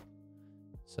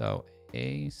 So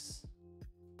ace,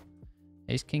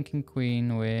 king, king,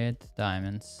 queen with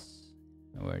diamonds.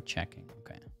 We're checking,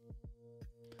 okay.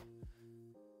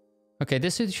 Okay,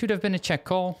 this should have been a check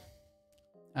call.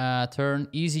 Turn,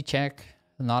 easy check.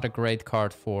 Not a great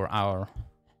card for our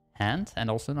hand, and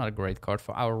also not a great card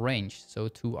for our range. So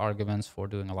 2 arguments for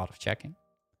doing a lot of checking.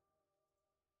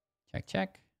 Check,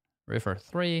 check. River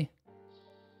 3.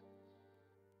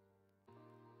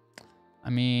 I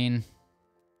mean,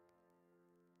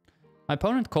 my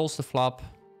opponent calls the flop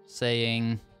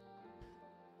saying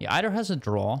he either has a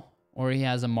draw or he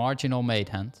has a marginal mate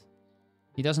hand.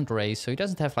 He doesn't raise, so he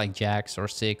doesn't have like jacks or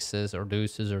sixes or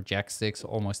deuces or jack six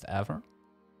almost ever.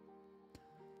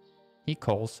 He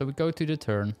calls, so we go to the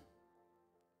turn.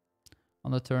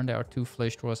 On the turn, there are 2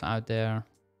 flush draws out there.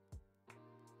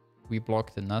 We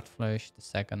block the nut flush, the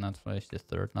second nut flush, the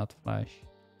third nut flush.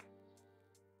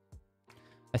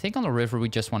 I think on the river, we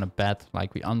just want to bet.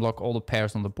 Like, we unblock all the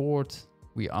pairs on the board.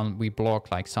 We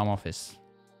block like some of his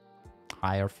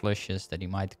higher flushes that he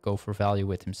might go for value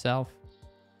with himself.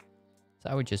 So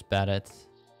I would just bet it.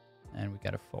 And we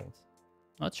get a fold.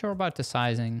 Not sure about the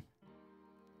sizing.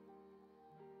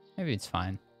 Maybe it's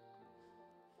fine.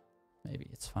 Maybe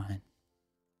it's fine.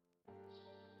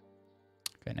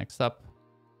 Okay, next up.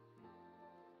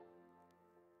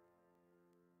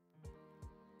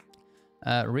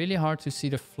 Really hard to see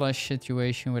the flush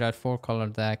situation without 4-color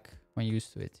deck when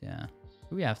used to it, yeah.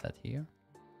 Do we have that here?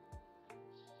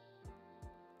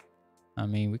 I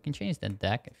mean, we can change that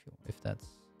deck if that's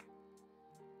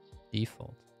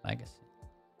default legacy.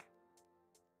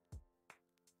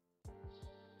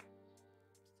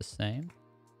 It's the same.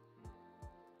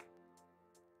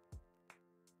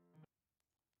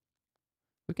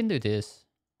 We can do this.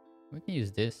 We can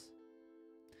use this.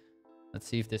 Let's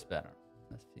see if this is better.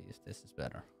 Let's see if this is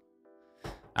better.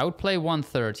 I would play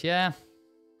 1/3, yeah.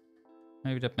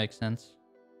 Maybe that makes sense.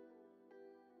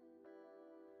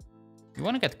 You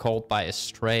want to get called by a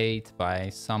straight, by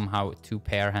somehow 2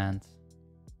 pair hand.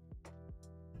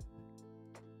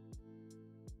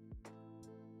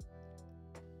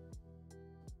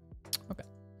 Okay,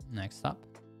 next up.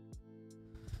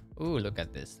 Ooh, look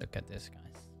at this, guys.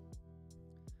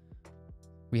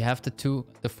 We have the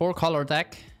 4-color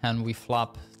deck, and we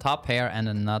flop top pair and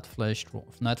a nut flush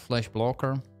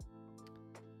blocker.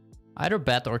 Either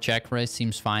bet or check raise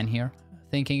seems fine here.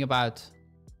 Thinking about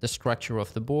the structure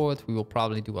of the board, we will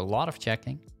probably do a lot of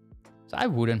checking. So I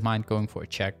wouldn't mind going for a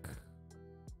check.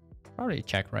 Probably a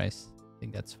check raise. I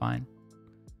think that's fine.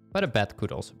 But a bet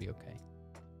could also be okay.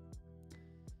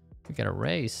 We get a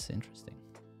raise. Interesting.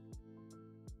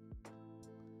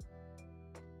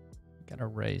 We get a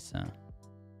raise, huh?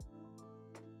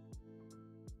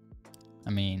 I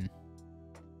mean,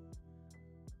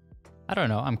 I don't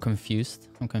know. I'm confused.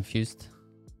 I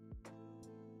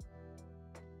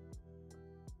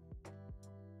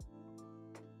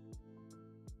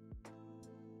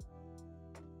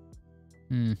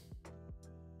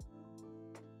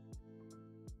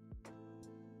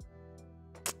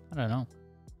don't know.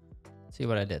 Let's see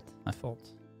what I did. I fold.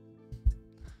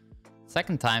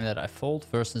 Second time that I fold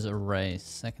versus a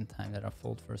raise.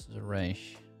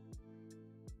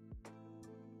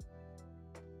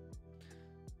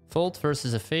 Fold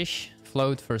versus a fish,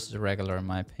 float versus a regular, in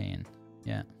my opinion.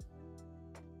 Yeah.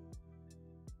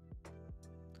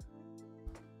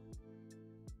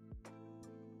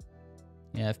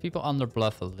 Yeah, if people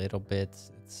underbluff a little bit,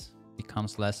 it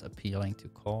becomes less appealing to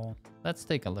call. Let's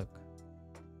take a look.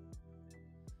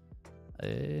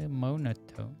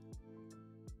 Monotone.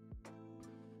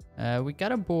 We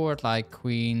got a board like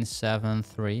Queen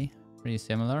 7-3, pretty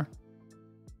similar.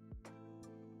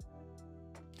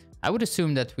 I would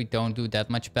assume that we don't do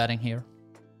that much betting here.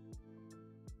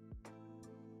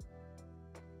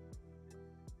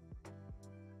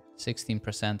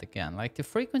 %16 again. Like, the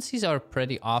frequencies are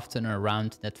pretty often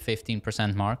around that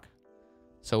 15% mark.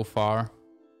 So far,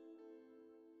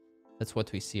 that's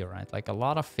what we see, right? Like a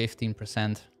lot of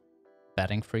 15%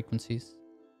 betting frequencies.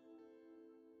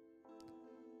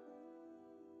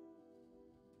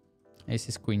 Ace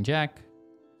is Queen Jack.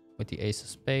 With the Ace of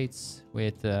Spades,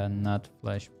 with nut,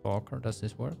 flush, poker. Does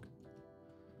this work?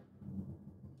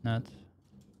 Nut,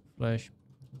 flush,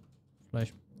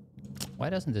 flush.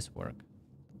 Why doesn't this work?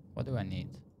 What do I need?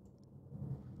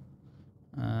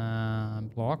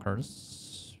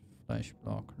 Blockers. Flash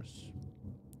blockers.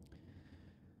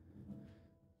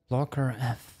 Blocker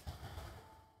F.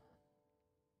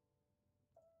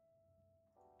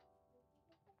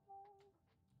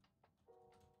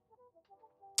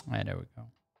 Alright, there we go.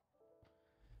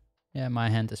 Yeah, my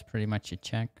hand is pretty much a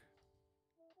check.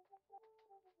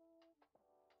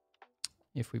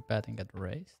 If we bet and get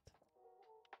raised.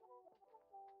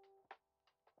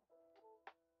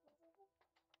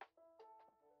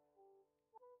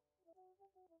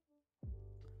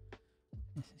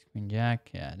 This is Queen Jack.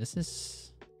 Yeah, this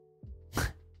is...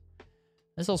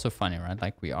 It's also funny, right?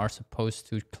 Like we are supposed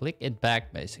to click it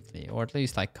back basically. Or at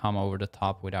least like come over the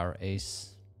top with our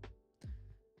ace.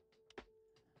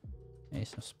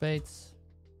 Ace of spades.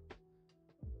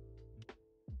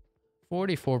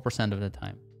 44% of the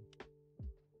time.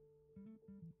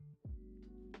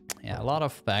 Yeah, a lot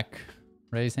of back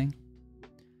raising.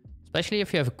 Especially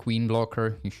if you have a queen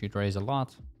blocker, you should raise a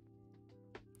lot.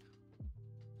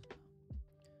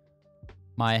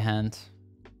 My hand.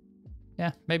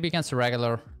 Yeah, maybe against a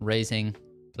regular, raising,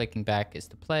 clicking back is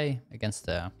the play. Against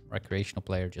a recreational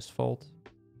player, just fold.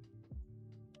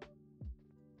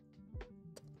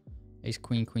 Ace,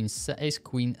 queen, ace,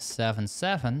 queen,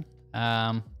 7-7.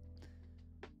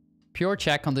 Pure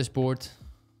check on this board.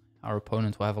 Our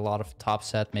opponent will have a lot of top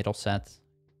set, middle set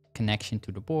connection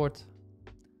to the board.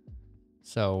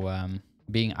 So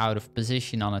being out of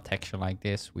position on a texture like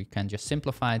this, we can just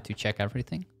simplify it to check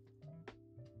everything.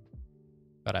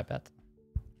 But I bet.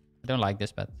 I don't like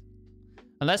this bet.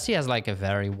 Unless he has like a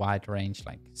very wide range,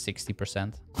 like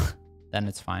 60%, then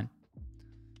it's fine.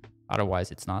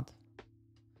 Otherwise, it's not.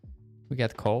 We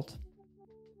get called.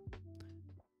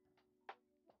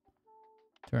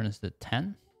 Turn is the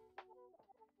 10.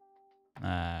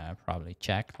 Probably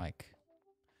check, like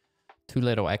too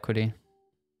little equity.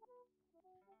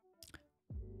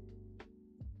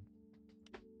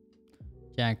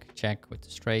 Jack, check with the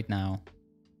straight now.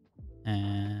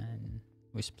 And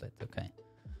we split, okay.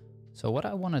 So what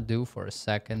I want to do for a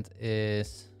second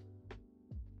is...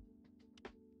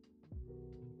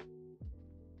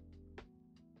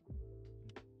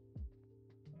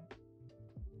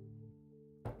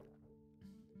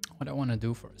 What I want to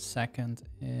do for a second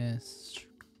is...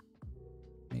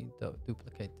 Let me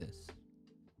duplicate this.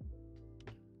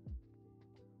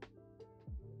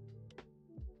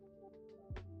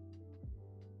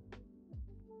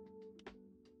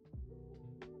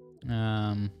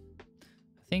 I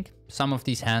think some of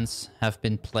these hands have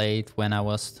been played when I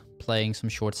was playing some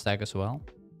short stack as well.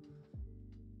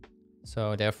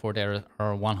 So therefore there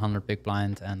are 100 big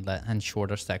blind and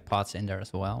shorter stack pots in there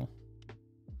as well.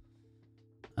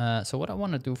 So what I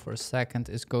want to do for a second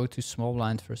is go to small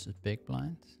blind versus big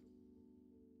blind.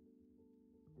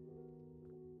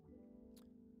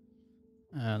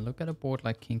 Look at a board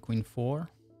like King, Queen, 4.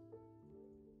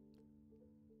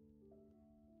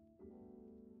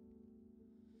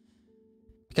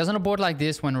 Because on a board like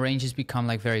this, when ranges become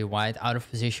like very wide, out of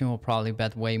position will probably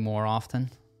bet way more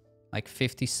often. Like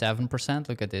 57%.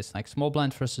 Look at this. Like small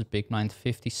blind versus big blind,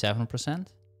 57%.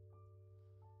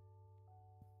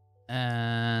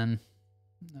 And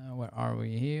where are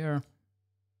we here?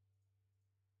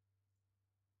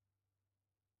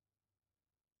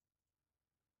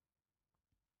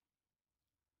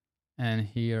 And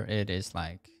here it is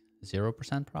like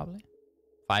 0% probably,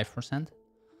 5%.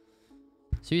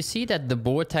 So you see that the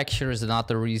board texture is not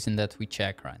the reason that we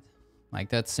check, right? Like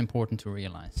that's important to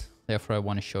realize. Therefore I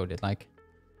want to show that like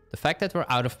the fact that we're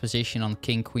out of position on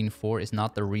King, Queen, 4 is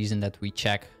not the reason that we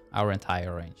check our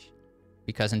entire range.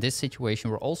 Because in this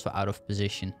situation, we're also out of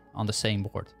position on the same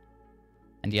board.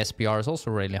 And the SPR is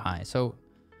also really high. So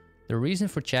the reason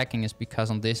for checking is because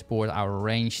on this board, our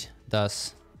range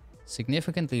does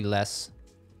significantly less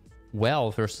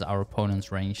well versus our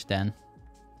opponent's range than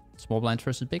small blind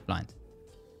versus big blind.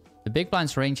 The big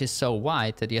blind's range is so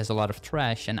wide that he has a lot of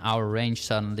trash, and our range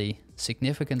suddenly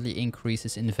significantly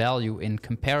increases in value in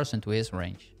comparison to his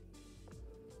range.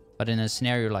 But in a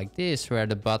scenario like this, where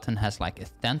the button has like a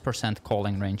 10%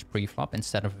 calling range preflop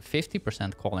instead of a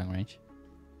 50% calling range,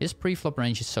 his preflop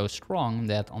range is so strong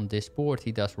that on this board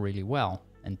he does really well,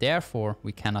 and therefore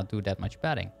we cannot do that much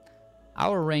betting.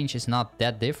 Our range is not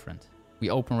that different.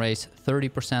 We open raise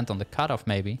 30% on the cutoff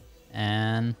maybe,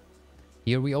 and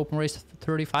here we open raise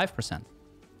 35%. So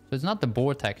it's not the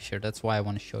board texture, that's why I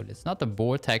want to show this. It's not the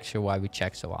board texture why we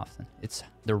check so often. It's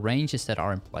the ranges that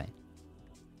are in play.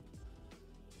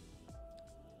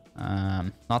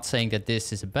 Not saying that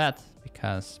this is a bet,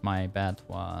 because my bet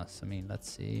was, I mean, let's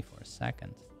see for a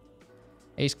second.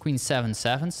 Ace, Queen,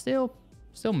 7-7,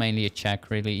 still mainly a check,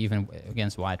 really, even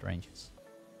against wide ranges.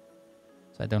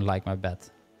 So I don't like my bet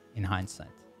in hindsight.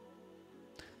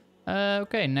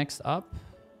 Okay, next up.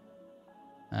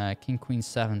 King, queen,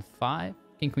 7, 5.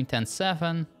 King, queen, 10,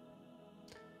 7.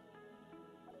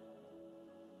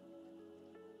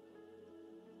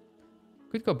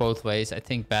 Could go both ways. I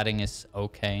think betting is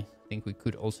okay. I think we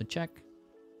could also check.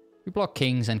 We block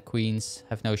kings and queens,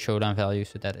 have no showdown value,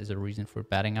 so that is a reason for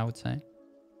betting, I would say.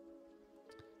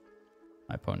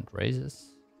 My opponent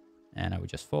raises, and I would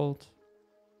just fold,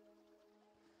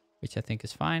 which I think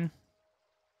is fine.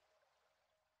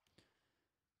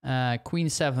 Queen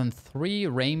 7, 3,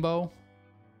 rainbow.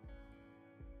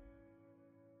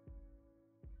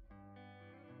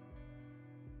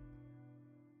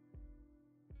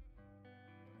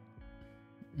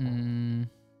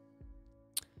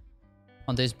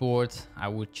 On this board, I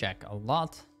would check a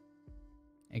lot.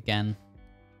 Again,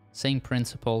 same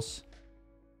principles.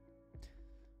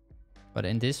 But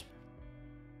in this,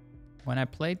 when I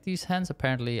played these hands,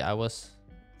 apparently I was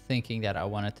thinking that I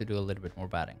wanted to do a little bit more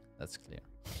betting. That's clear.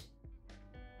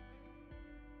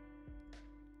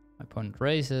 My opponent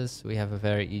raises. We have a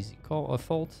very easy call, a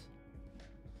fold.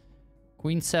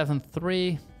 Queen 7,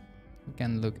 3. We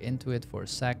can look into it for a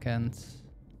second.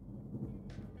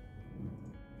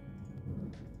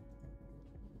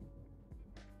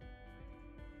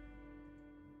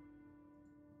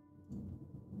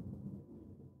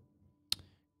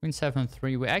 Queen 7,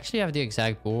 3. We actually have the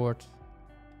exact board.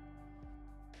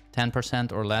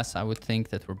 10% or less, I would think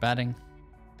that we're betting.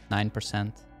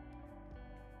 9%.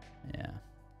 Yeah.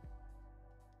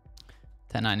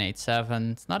 10, 9, 8,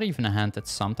 7. It's not even a hand that's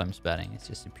sometimes betting. It's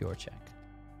just a pure check.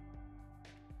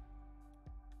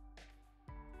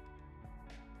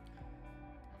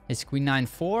 It's Queen 9,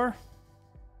 4.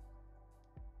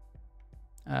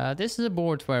 This is a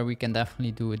board where we can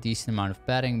definitely do a decent amount of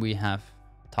betting. We have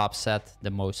top set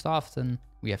the most often.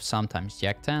 We have sometimes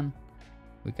Jack 10.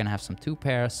 We can have some 2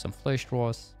 pairs, some flush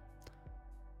draws.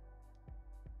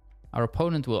 Our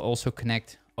opponent will also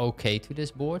connect okay to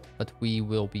this board, but we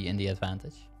will be in the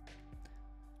advantage.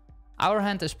 Our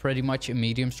hand is pretty much a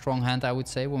medium strong hand, I would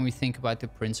say, when we think about the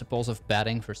principles of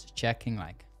betting versus checking.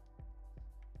 Like,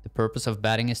 the purpose of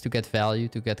betting is to get value,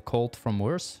 to get called from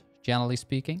worse, generally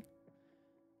speaking.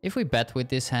 If we bet with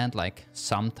this hand, like,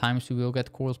 sometimes we will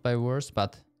get called by worse,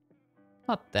 but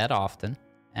not that often.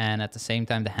 And at the same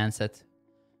time, the hands that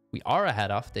we are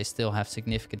ahead of, they still have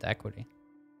significant equity.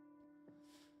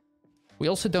 We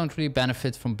also don't really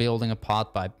benefit from building a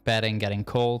pot by betting, getting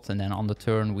called, and then on the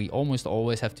turn we almost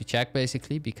always have to check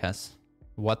basically, because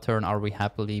what turn are we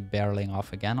happily barreling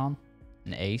off again on?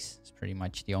 An ace is pretty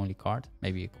much the only card,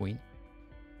 maybe a queen.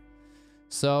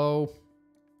 So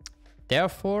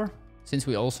therefore, since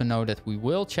we also know that we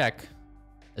will check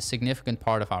a significant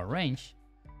part of our range,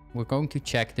 we're going to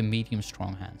check the medium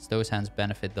strong hands. Those hands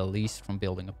benefit the least from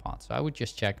building a pot. So I would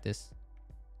just check this.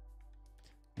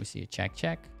 We see a check,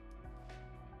 check.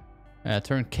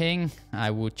 Turn king, I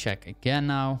would check again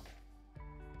now.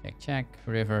 Check, check,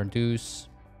 river, deuce.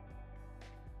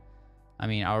 I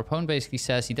mean, our opponent basically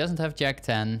says he doesn't have Jack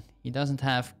 10. He doesn't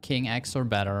have King X or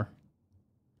better.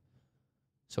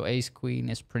 So ace queen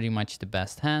is pretty much the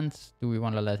best hand. Do we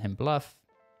want to let him bluff?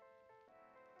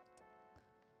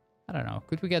 I don't know.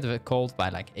 Could we get called by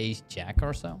like ace jack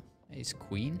or so? Ace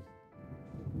queen?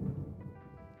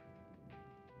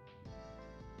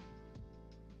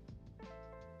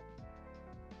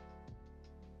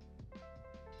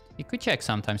 You could check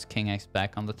sometimes King X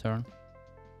back on the turn.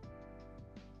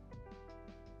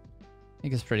 I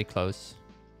think it's pretty close.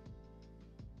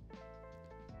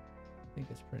 I think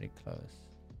it's pretty close.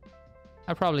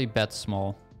 I probably bet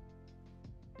small.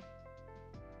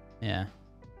 Yeah.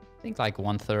 I think like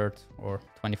 1/3 or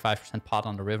 25% pot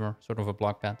on the river. Sort of a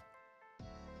block bet.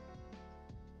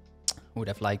 Would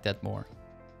have liked that more.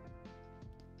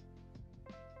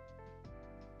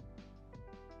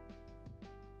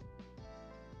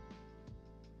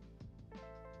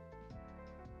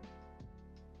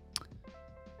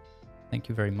 Thank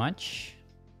you very much.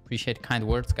 Appreciate kind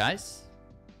words, guys.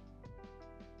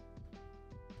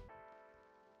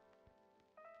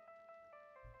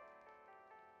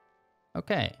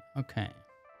 Okay, okay.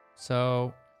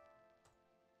 So,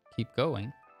 keep going.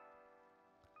 I'm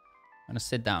gonna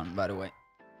sit down, by the way.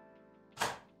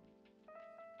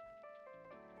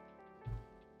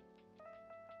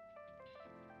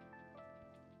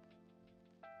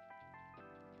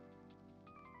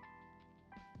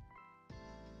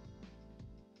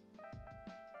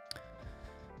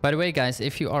 By the way, guys,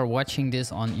 if you are watching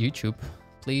this on YouTube,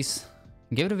 please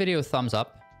give the video a thumbs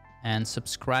up and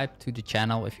subscribe to the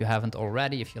channel if you haven't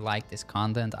already. If you like this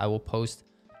content, I will post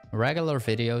regular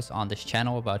videos on this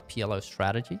channel about PLO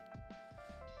strategy.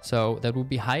 So that would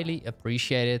be highly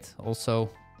appreciated. Also,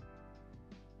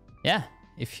 yeah,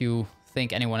 if you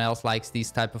think anyone else likes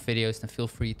these type of videos, then feel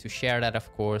free to share that,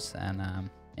 of course. And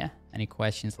yeah, any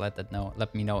questions,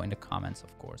 let me know in the comments,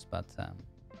 of course. But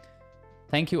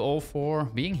thank you all for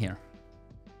being here.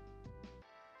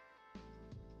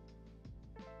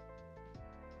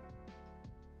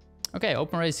 Okay,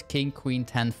 open raise king, queen,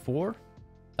 10, 4,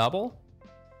 double.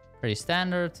 Pretty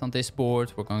standard. On this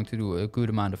board, we're going to do a good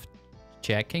amount of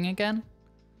checking again.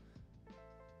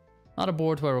 Not a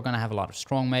board where we're going to have a lot of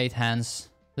strong mate hands.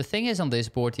 The thing is, on this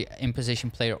board, the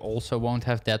in-position player also won't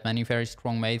have that many very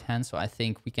strong mate hands, so I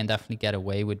think we can definitely get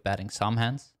away with betting some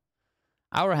hands.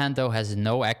 Our hand, though, has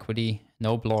no equity,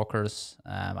 no blockers.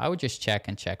 I would just check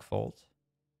and check fold,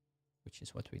 which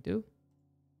is what we do.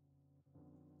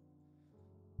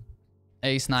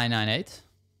 Ace 9, 9, 8.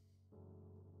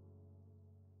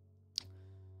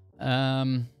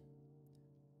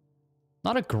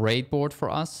 Not a great board for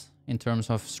us in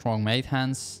terms of strong mate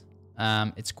hands.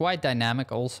 It's quite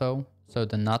dynamic also, so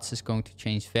the nuts is going to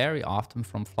change very often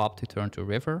from flop to turn to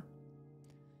river.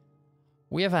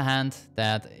 We have a hand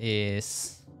that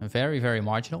is very, very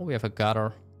marginal. We have a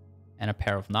gutter and a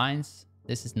pair of nines.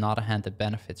 This is not a hand that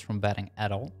benefits from betting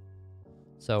at all.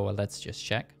 So let's just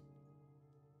check.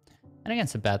 And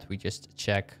against a bet, we just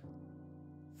check,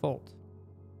 fold.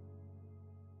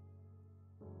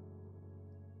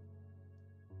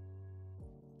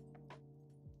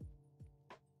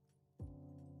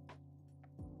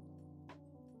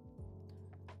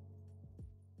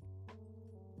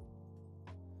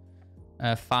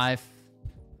 Five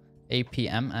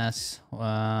APM asks,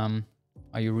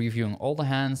 are you reviewing all the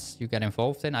hands you get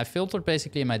involved in? I filtered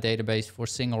basically in my database for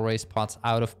single raise pots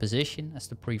out of position as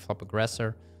the pre-flop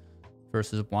aggressor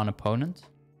versus one opponent.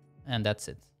 And that's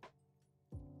it.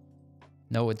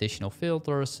 No additional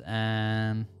filters.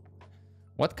 And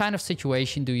what kind of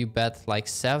situation do you bet like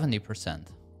 70%?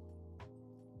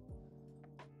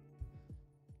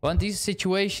 Well, in these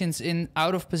situations in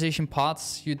out of position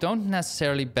pots, you don't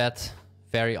necessarily bet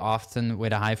very often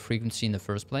with a high frequency in the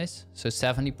first place. So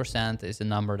 70% is a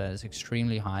number that is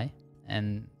extremely high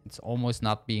and it's almost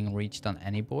not being reached on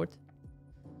any board.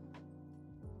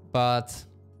 But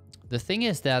the thing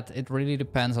is that it really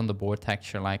depends on the board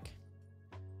texture. Like,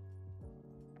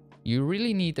 you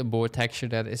really need a board texture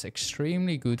that is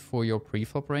extremely good for your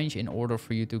pre-flop range in order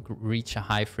for you to reach a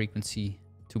high frequency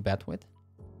to bet with.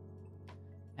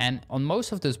 And on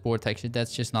most of those board textures,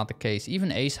 that's just not the case.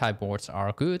 Even ace-high boards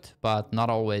are good, but not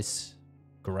always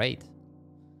great.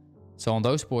 So on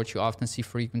those boards, you often see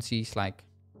frequencies like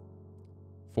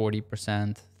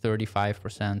 40%,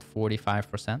 35%,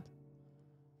 45%.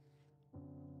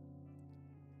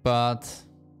 But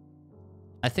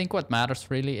I think what matters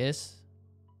really is,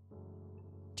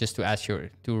 just to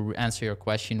answer your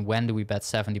question, when do we bet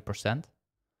 70%?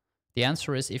 The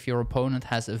answer is if your opponent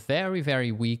has a very,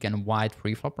 very weak and wide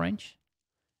pre-flop range,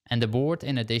 and the board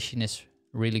in addition is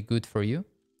really good for you,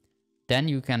 then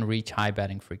you can reach high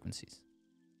betting frequencies.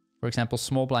 For example,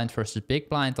 small blind versus big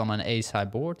blind on an ace-high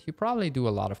board, you probably do a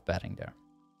lot of betting there.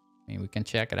 I mean, we can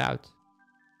check it out.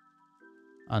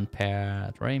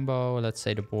 Unpaired rainbow, let's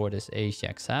say the board is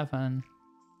ace-jack-7.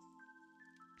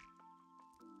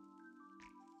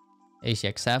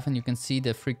 Ace-jack-7, you can see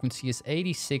the frequency is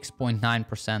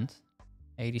 86.9%.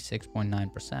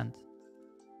 86.9%.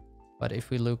 But if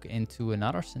we look into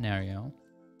another scenario,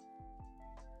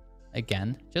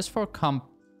 again, to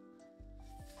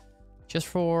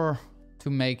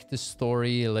make the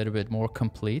story a little bit more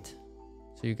complete,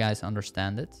 so you guys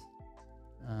understand it.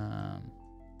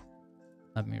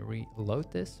 Let me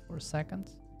reload this for a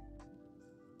second.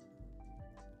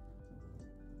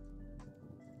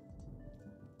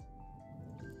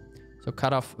 So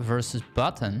cutoff versus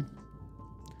button.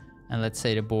 And let's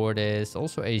say the board is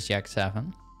also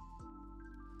ace-jack-7.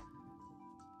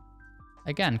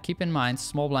 Again, keep in mind,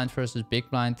 small blind versus big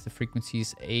blind, the frequency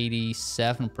is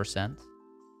 87%.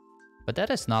 But that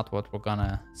is not what we're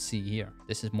gonna see here.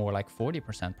 This is more like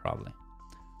 40% probably.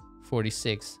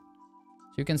 46. So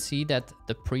you can see that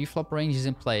the pre-flop range is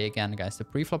in play. Again, guys, the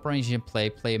pre-flop range is in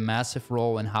play a massive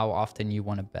role in how often you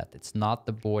want to bet. It's not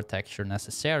the board texture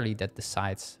necessarily that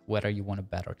decides whether you want to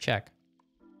bet or check.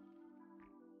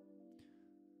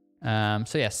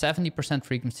 So yeah, 70%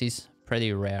 frequencies,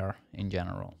 pretty rare in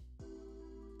general.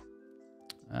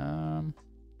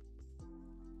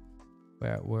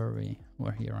 Where were we?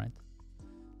 We're here, right?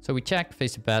 So we check,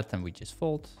 face a bet, and we just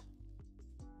fold.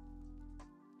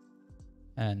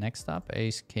 Next up,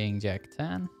 ace, king, jack,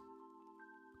 10.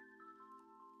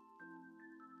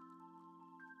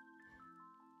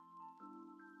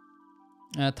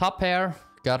 Top pair,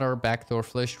 Got our backdoor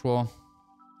flush draw.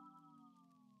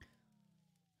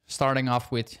 Starting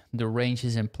off with the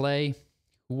ranges in play.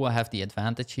 Who will have the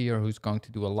advantage here? Who's going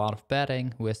to do a lot of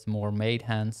betting? Who has more made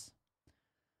hands?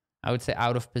 I would say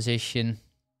out of position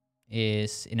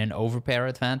is in an overpair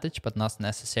advantage, but not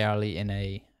necessarily in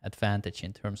a advantage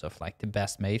in terms of like the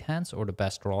best made hands or the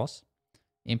best draws.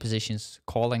 In positions,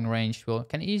 calling range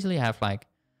can easily have like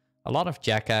a lot of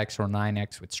Jack-X or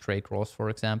 9X with straight draws, for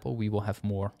example. We will have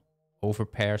more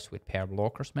overpairs with pair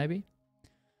blockers maybe.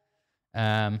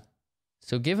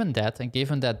 So given that, and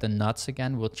given that the nuts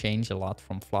again will change a lot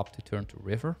from flop to turn to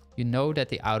river, you know that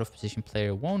the out of position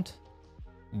player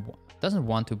doesn't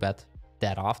want to bet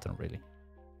that often really,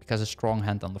 because a strong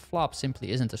hand on the flop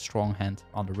simply isn't a strong hand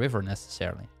on the river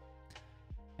necessarily.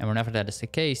 And whenever that is the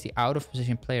case, the out of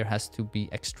position player has to be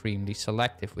extremely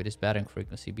selective with his betting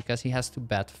frequency because he has to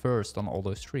bet first on all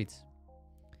those streets.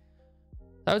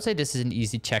 So I would say this is an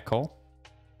easy check call.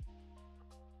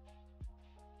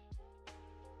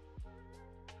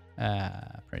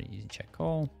 Pretty easy check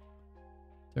call.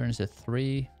 Turns a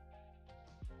 3.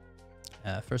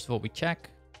 First of all, we check.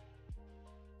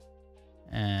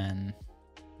 And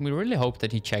we really hope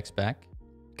that he checks back.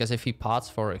 Because if he pots,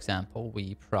 for example,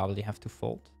 we probably have to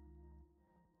fold.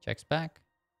 Checks back.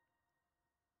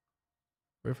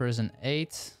 River is an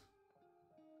 8.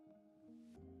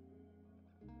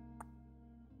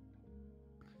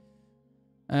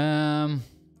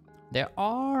 There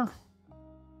are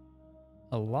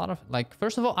a lot of, like,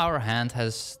 first of all, our hand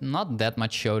has not that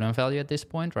much showdown value at this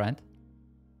point, right?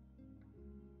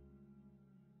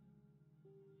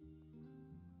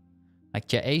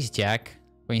 Like ace jack,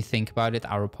 when you think about it,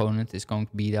 our opponent is going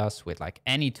to beat us with like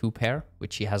any 2 pair,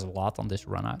 which he has a lot on this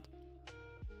run out.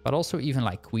 But also even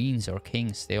like queens or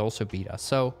kings, they also beat us.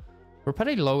 So we're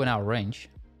pretty low in our range.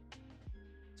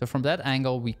 So from that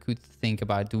angle, we could think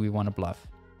about, do we want to bluff?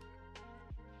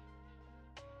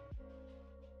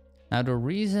 Now the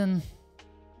reason,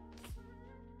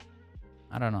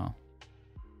 I don't know.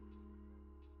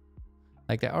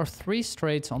 Like there are 3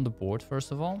 straights on the board,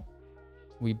 first of all.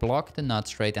 We block the nut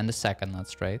straight and the second nut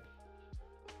straight.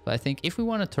 But I think if we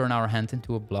want to turn our hand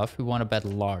into a bluff, we want to bet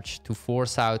large to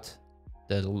force out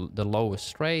the lowest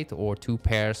straight or 2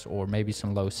 pairs or maybe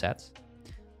some low sets.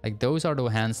 Like those are the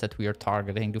hands that we are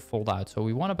targeting to fold out. So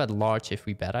we want to bet large if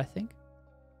we bet, I think.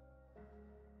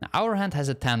 Now our hand has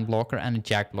a 10 blocker and a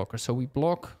jack blocker. So we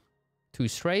block 2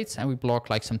 straights and we block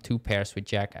like some 2 pairs with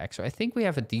Jack-X. So I think we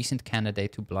have a decent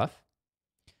candidate to bluff.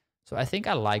 So I think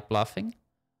I like bluffing.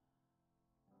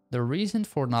 The reason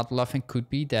for not bluffing could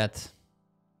be that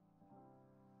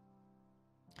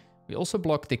we also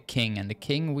block the king. And the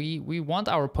king, we want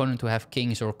our opponent to have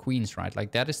kings or queens, right?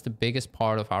 Like that is the biggest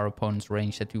part of our opponent's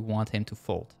range that we want him to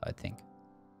fold, I think.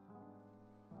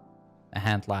 A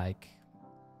hand like,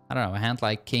 I don't know, a hand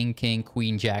like king, king,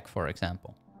 queen, jack, for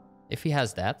example. If he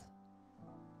has that,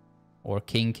 or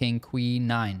king, king, queen,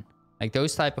 9. Like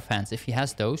those type of hands, if he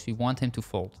has those, we want him to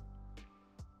fold.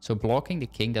 So blocking the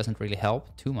king doesn't really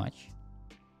help too much.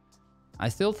 I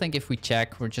still think if we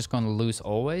check, we're just going to lose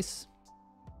always.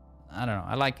 I don't know.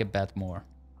 I like a bet more.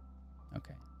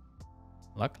 Okay.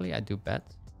 Luckily, I do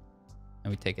bet.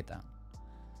 And we take it down.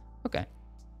 Okay.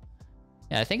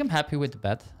 Yeah, I think I'm happy with the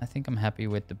bet. I think I'm happy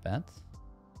with the bet.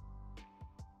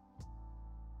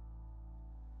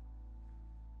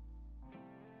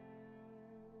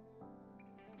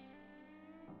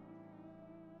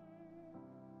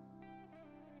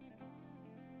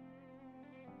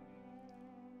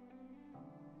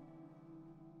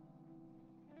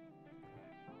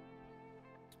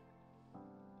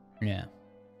 Yeah.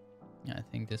 Yeah, I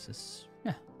think this is,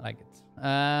 yeah, I like it.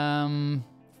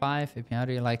 5, how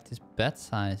do you like this bet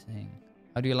sizing?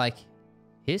 How do you like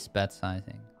his bet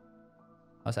sizing?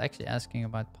 I was actually asking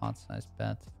about pot size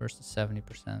bet versus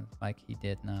 70% like he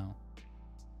did now.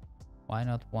 Why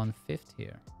not 1/5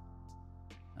 here?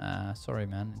 Sorry,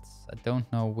 man. I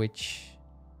don't know which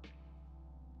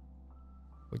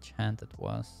hand it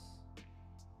was.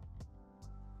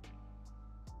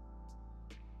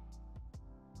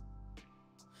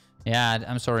 Yeah,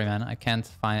 I'm sorry, man. I can't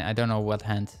find, I don't know what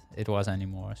hand it was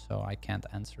anymore, so I can't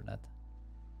answer that.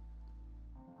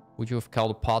 Would you have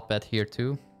called a pot bet here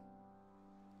too?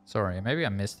 Sorry, maybe I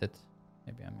missed it.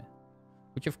 Maybe I missed.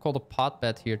 Would you have called a pot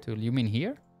bet here too? You mean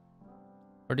here?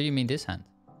 Or do you mean this hand,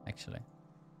 actually?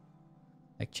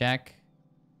 Like check.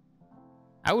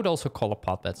 I would also call a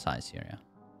pot bet size here, yeah.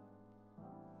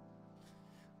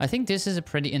 I think this is a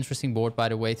pretty interesting board, by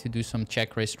the way, to do some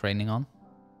check raise training on.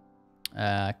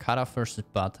 Cutoff versus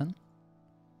button.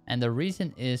 And the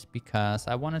reason is because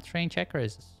I want to train check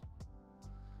raises.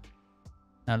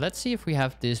 Now let's see if we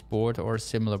have this board or a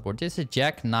similar board. This is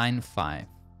Jack 9-5.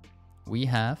 We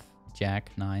have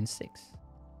Jack 9-6.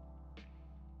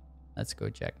 Let's go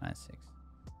Jack 9-6.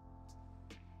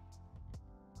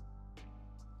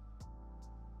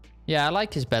 Yeah, I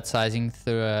like his bet sizing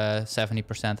through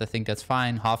 70%. I think that's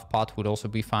fine. Half pot would also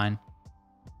be fine.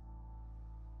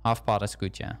 Half pot is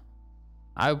good, yeah.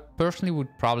 I personally would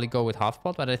probably go with half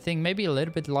pot, but I think maybe a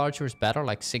little bit larger is better,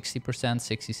 like 60%,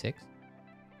 66.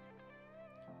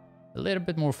 A little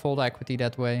bit more fold equity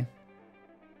that way.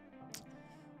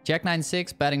 Jack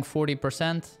 9-6, betting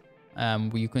 40%.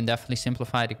 You can definitely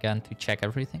simplify it again to check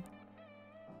everything.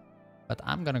 But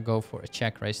I'm gonna go for a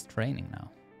check raise training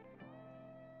now.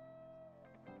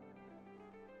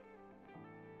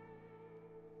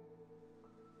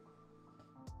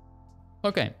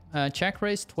 Okay, check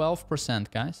raise 12%,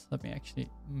 guys. Let me actually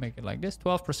make it like this.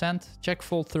 12%, check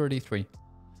fold 33.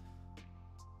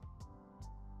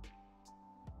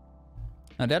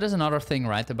 Now that is another thing,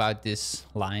 right, about this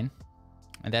line.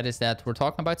 And that is that we're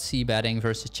talking about c-betting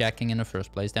versus checking in the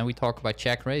first place. Then we talk about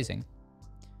check raising.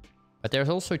 But there's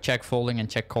also check folding and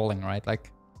check calling, right?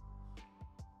 Like,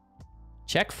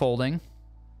 check folding,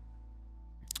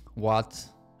 what,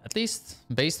 at least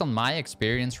based on my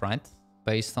experience, right?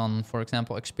 Based on, for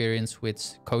example, experience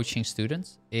with coaching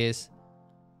students, is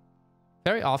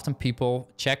very often people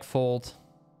check fold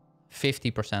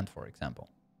 50%, for example.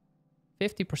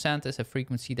 50% is a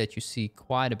frequency that you see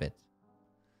quite a bit.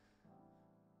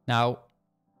 Now,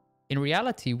 in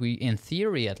reality, in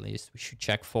theory at least, we should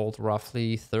check fold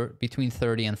roughly between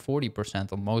 30 and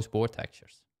 40% on most board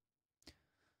textures.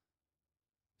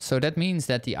 So that means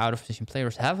that the out-of-position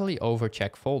players heavily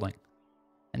over-check folding.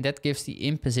 And that gives the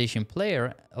in-position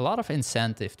player a lot of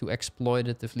incentive to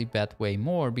exploitatively bet way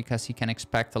more because he can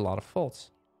expect a lot of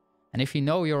folds. And if you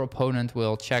know your opponent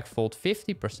will check fold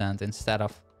 50% instead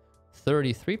of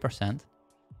 33%,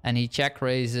 and he check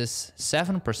raises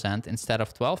 7% instead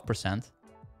of 12%,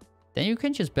 then you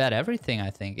can just bet everything, I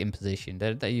think, in position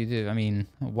that you do. I mean,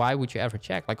 why would you ever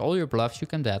check? Like, all your bluffs you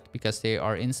can bet because they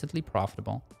are instantly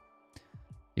profitable.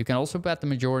 You can also bet the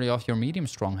majority of your medium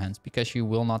strong hands because you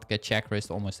will not get check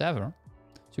raised almost ever.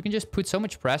 So you can just put so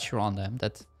much pressure on them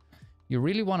that you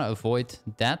really want to avoid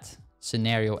that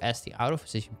scenario as the out of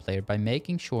position player by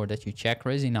making sure that you check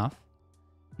raise enough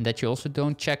and that you also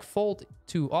don't check fold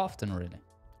too often, really.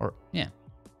 Or, yeah.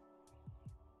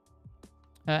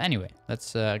 Anyway,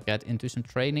 let's get into some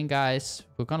training, guys.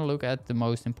 We're going to look at the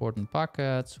most important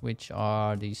buckets, which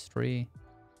are these three.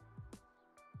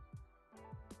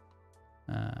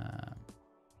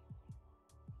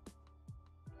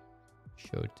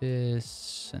 Show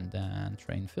this and then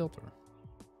train filter.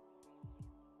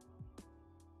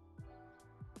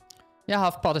 Yeah,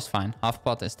 half pot is fine. Half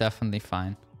pot is definitely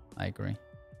fine. I agree.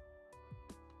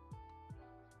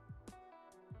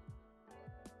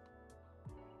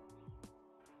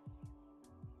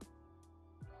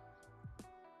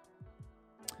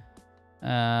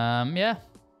 Yeah,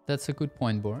 that's a good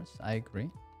point, Boris. I agree.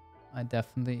 I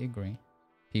definitely agree.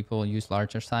 People use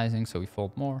larger sizing, so we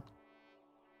fold more.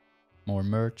 More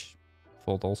merge,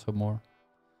 fold also more.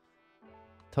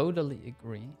 Totally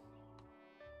agree.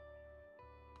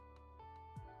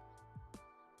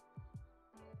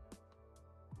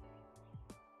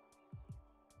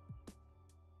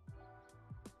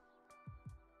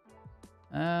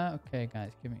 Okay,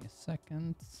 guys, give me a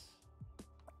second.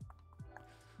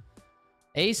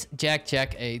 Ace, Jack,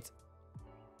 Jack 8.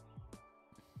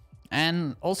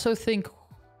 And also think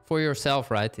for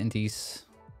yourself, right, in these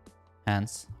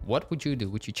hands. What would you do?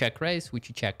 Would you check raise? Would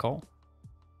you check call?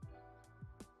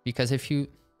 Because if you...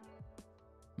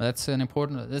 That's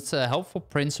a helpful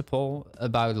principle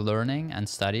about learning and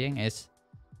studying is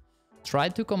try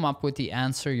to come up with the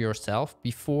answer yourself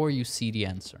before you see the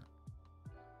answer.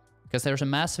 Because there's a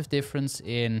massive difference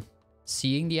in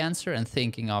seeing the answer and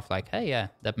thinking of like, hey, yeah,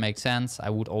 that makes sense. I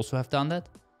would also have done that.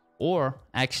 Or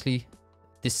actually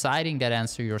deciding that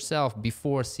answer yourself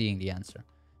before seeing the answer.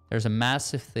 There's a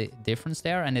massive difference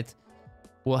there, and it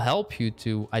will help you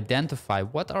to identify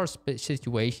what are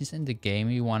situations in the game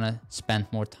you want to spend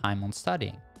more time on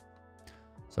studying.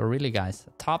 So really, guys,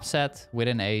 top set with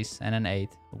an ace and an 8.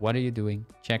 What are you doing?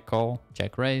 Check call,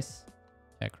 check raise,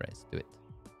 check raise. Do it.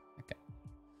 Okay.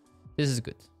 This is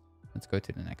good. Let's go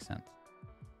to the next hand.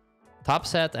 Top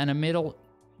set and a middle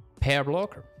pair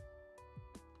blocker.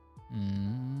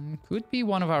 Could be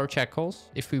one of our check calls.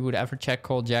 If we would ever check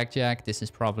call Jack Jack, this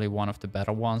is probably one of the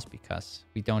better ones because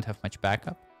we don't have much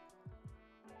backup.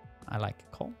 I like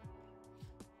a call.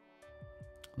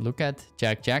 Look at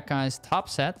Jack Jack, guys. Top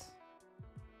set.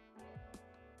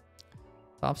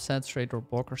 Top set, straight draw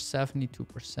blocker,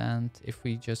 72%. If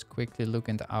we just quickly look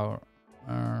into our...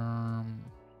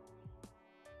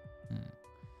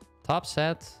 Top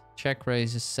set, check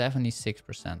raise is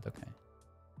 76%. Okay.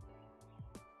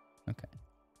 Okay.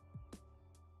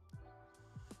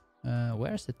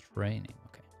 Where's the training?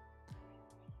 Okay.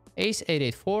 Ace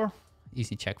 884,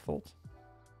 easy check fold.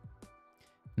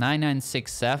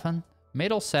 9967,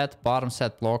 middle set, bottom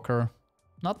set blocker.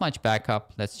 Not much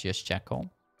backup. Let's just check call.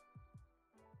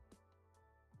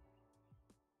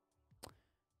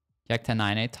 Jack 10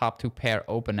 9 8, top two pair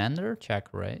open ender, check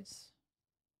raise.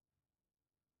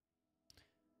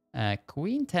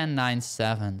 Queen 10 9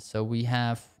 7. So we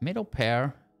have middle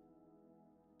pair,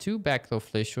 two backdoor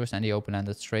flush draws, and the open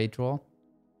ended straight draw.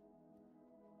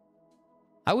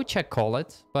 I would check call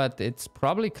it, but it's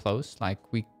probably close.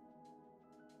 Like we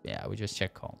just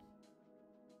check call.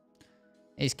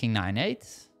 Ace King 9 8,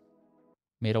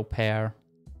 middle pair,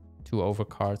 two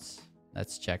overcards.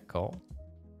 Let's check call.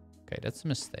 Okay, that's a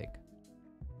mistake.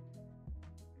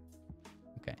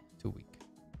 Okay, too weak.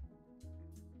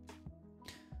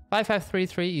 5 5 3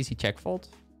 3, easy check fold.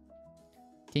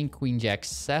 King Queen Jack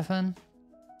 7.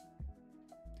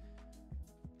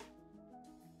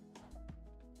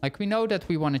 Like we know that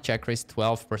we want to check raise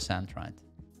 12%, right?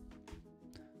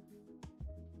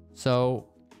 So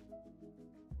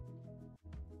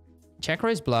check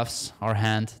raise bluffs our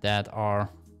hand that are,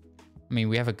 I mean,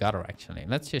 we have a gutter actually.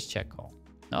 Let's just check call.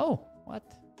 No, what?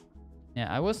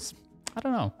 Yeah, I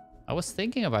don't know. I was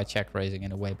thinking about check raising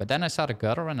in a way, but then I saw the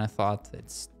gutter and I thought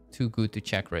it's too good to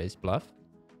check raise bluff.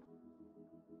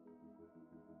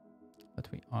 But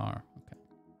we are, okay.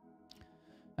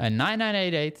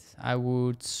 9988, I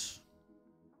would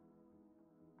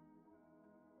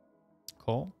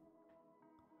call.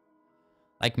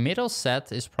 Like middle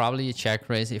set is probably a check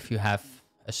raise if you have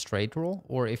a straight draw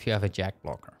or if you have a jack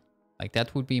blocker. Like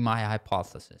that would be my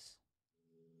hypothesis.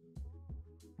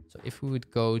 So if we would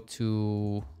go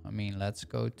to, I mean, let's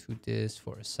go to this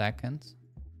for a second.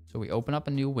 So we open up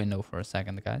a new window for a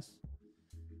second, guys.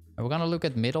 And we're gonna look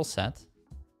at middle set.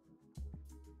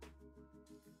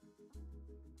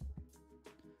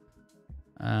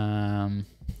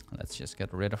 Let's just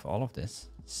get rid of all of this.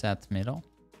 Set middle.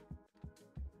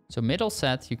 So middle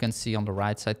set, you can see on the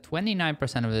right side,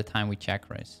 29% of the time we check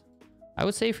raise. I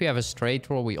would say if we have a straight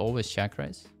draw, we always check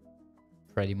raise.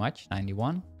 Pretty much,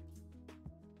 91.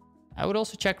 I would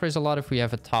also check raise a lot if we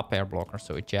have a top pair blocker,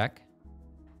 so a jack.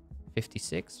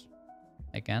 56.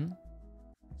 Again,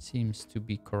 seems to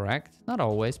be correct. Not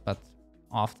always, but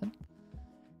often.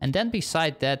 And then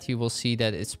beside that, you will see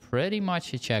that it's pretty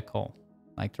much a check call.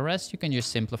 Like the rest, you can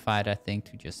just simplify it, I think,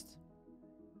 to just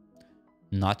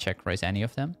not check raise any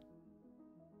of them.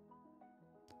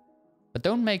 But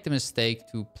don't make the mistake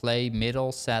to play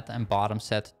middle set and bottom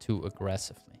set too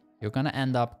aggressively. You're going to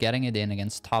end up getting it in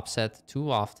against top set too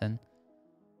often.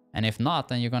 And if not,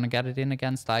 then you're going to get it in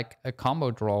against like a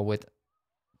combo draw with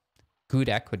good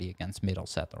equity against middle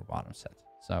set or bottom set.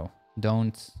 So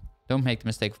don't make the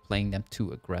mistake of playing them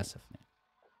too aggressively.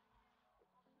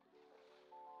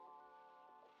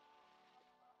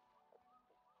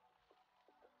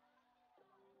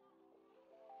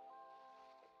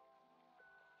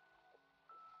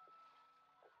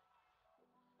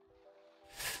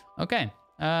 Okay,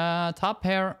 top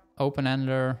pair, open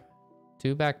ender,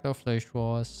 two backdoor flush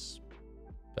draws.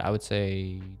 I would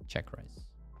say check raise.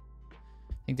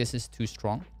 I think this is too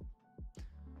strong.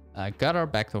 Gutter,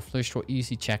 backdoor flush draw,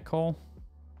 easy check call.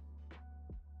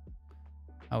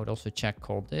 I would also check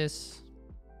call this.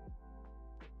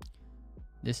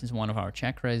 This is one of our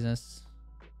check raises.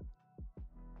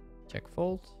 Check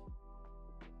fold.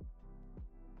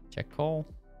 Check call.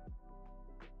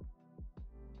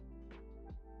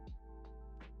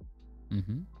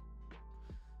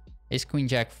 Ace Queen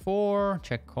Jack 4,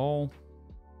 check call.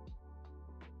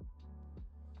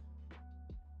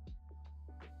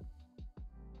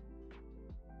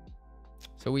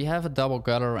 So we have a double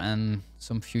gutter and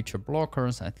some future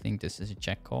blockers. I think this is a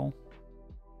check call.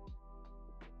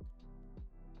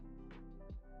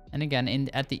 And again,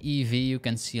 at the EV, you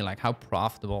can see like how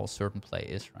profitable a certain play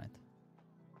is, right?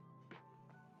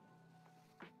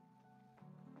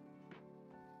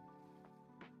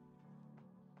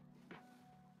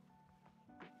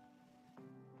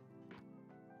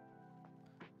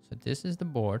 So this is the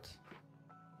board.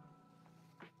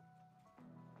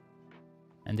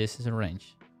 And this is a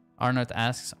range. Arnold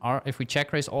asks, if we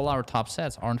check raise all our top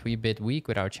sets, aren't we a bit weak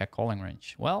with our check calling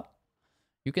range? Well,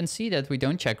 you can see that we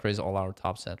don't check raise all our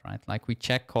top set, right? Like we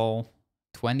check call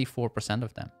 24%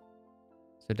 of them.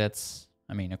 So that's,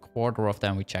 I mean, a quarter of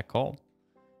them we check call.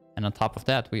 And on top of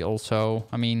that, we also,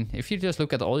 I mean, if you just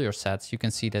look at all your sets, you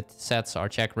can see that sets are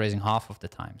check raising half of the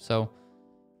time. So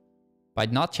by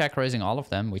not check raising all of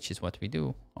them, which is what we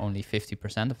do, only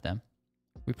 50% of them,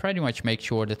 we pretty much make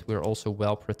sure that we're also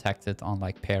well protected on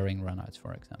like pairing runouts,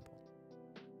 for example.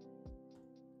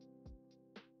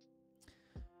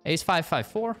 Ace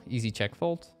 5-5-4, easy check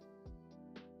fold.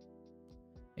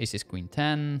 Ace is queen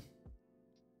 10.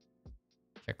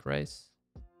 Check raise.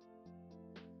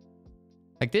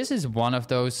 Like this is one of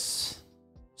those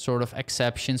sort of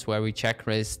exceptions where we check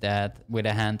raise that with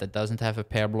a hand that doesn't have a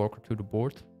pair blocker to the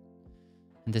board.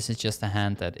 And this is just a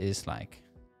hand that is like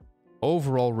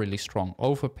overall really strong.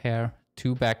 Overpair,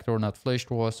 2 backdoor nut flush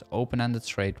draws, open-ended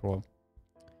straight draw.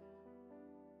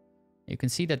 You can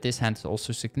see that this hand is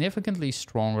also significantly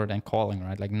stronger than calling,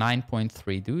 right? Like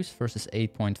 9.3 deuce versus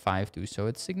 8.5 deuce. So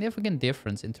it's significant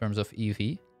difference in terms of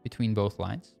EV between both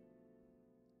lines.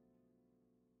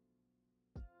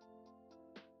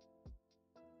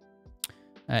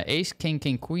 Ace, king,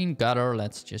 king, queen, gutter.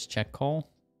 Let's just check call.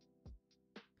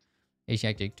 Ace,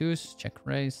 jack, jack, deuce. Check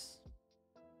raise.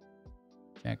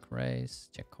 Check raise.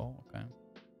 Check call. Okay.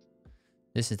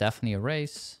 This is definitely a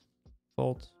raise.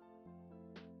 Fold.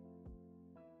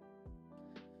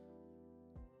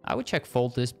 I would check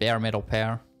fold this bare middle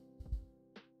pair.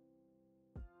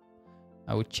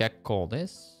 I would check call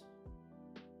this.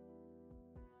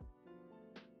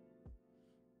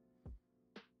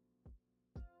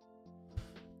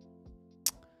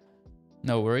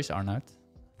 No worries, Arnoud.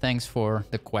 Thanks for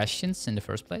the questions in the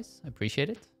first place. I appreciate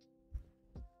it.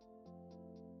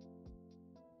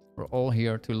 We're all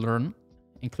here to learn,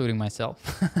 including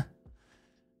myself.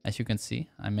 As you can see,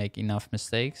 I make enough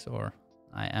mistakes or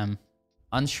I am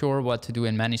unsure what to do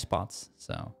in many spots.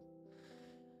 So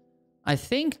I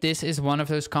think this is one of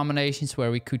those combinations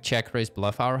where we could check raise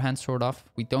bluff our hand sort of.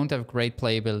 We don't have great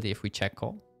playability if we check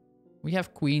call. We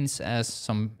have queens as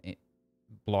some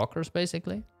blockers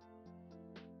basically.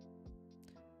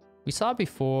 We saw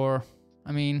before,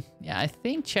 I mean, yeah, I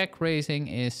think check raising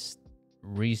is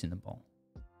reasonable.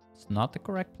 It's not the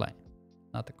correct play.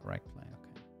 Not the correct play,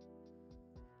 okay.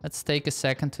 Let's take a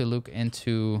second to look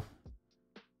into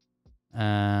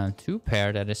 2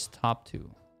 pair that is top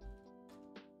 2.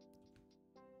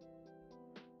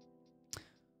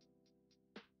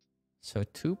 So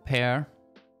 2 pair.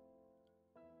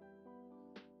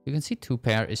 You can see 2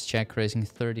 pair is check raising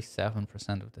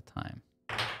 37% of the time.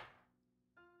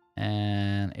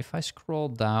 And if I scroll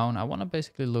down, I want to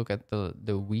basically look at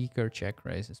the weaker check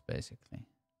raises basically.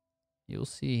 You'll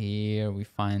see here we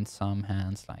find some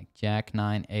hands like Jack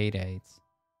 9, 8, 8.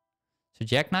 So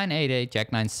Jack 9, 8, 8,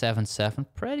 Jack 9, 7, 7.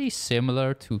 Pretty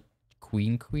similar to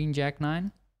Queen, Queen, Jack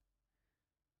 9.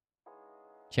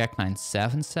 Jack 9,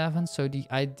 7, 7. So the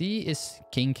ID is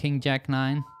King, King, Jack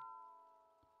 9.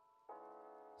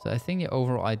 So I think the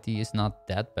overall ID is not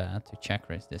that bad to check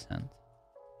raise this hand.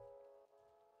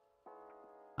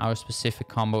 Our specific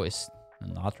combo is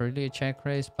not really a check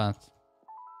raise, but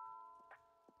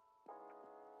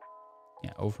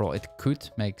yeah, overall it could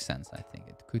make sense. I think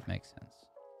it could make sense.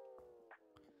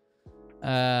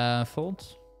 Fold.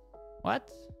 What?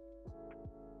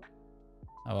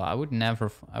 Oh, well, I would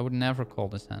never call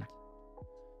this hand.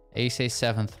 Ace a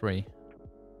 7-3.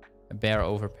 A bear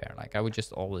over pair. Like I would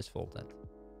just always fold that.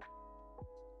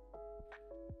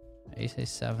 Ace a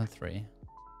 7-3.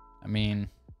 I mean,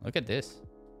 look at this.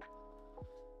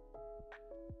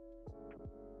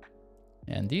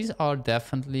 And these are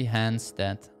definitely hands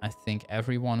that I think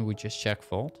everyone would just check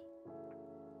fold.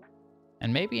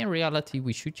 And maybe in reality,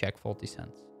 we should check fold these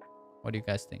hands. What do you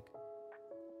guys think?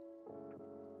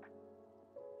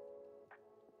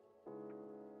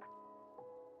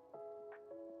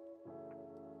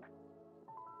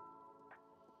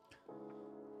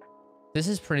 This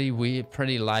is pretty weird,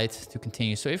 pretty light to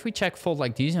continue. So if we check fold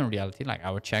like these in reality, like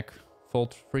our check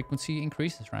fold frequency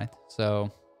increases, right?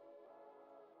 So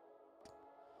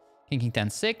King 10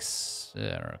 6,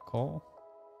 call.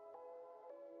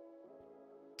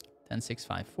 10 6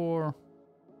 5 4.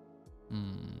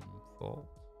 Fold.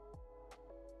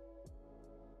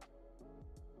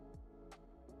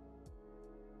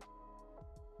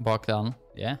 Bogdan,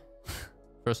 yeah.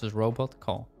 Versus robot,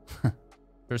 call.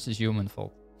 Versus human,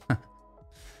 fold.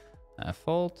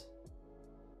 Fold.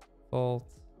 Fold.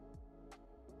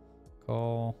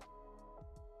 Call.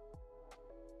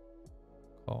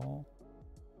 Call.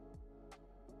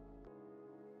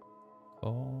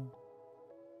 Call.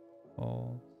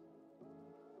 Fold.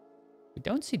 We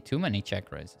don't see too many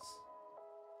check raises.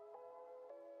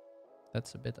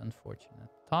 That's a bit unfortunate.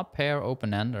 Top pair,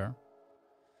 open-ender.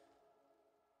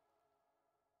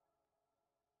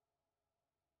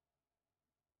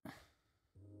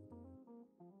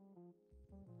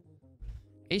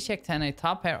 Ace Jack 10, a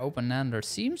top pair open-ender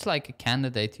seems like a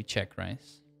candidate to check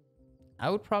raise. I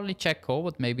would probably check call,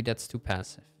 but maybe that's too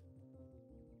passive.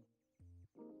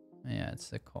 Yeah,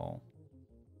 it's a call.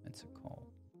 It's a call.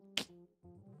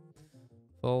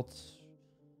 Fold.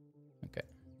 Okay.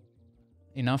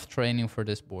 Enough training for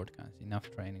this board, guys.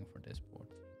 Enough training for this board.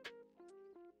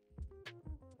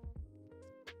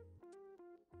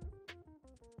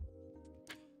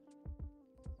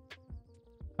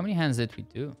 How many hands did we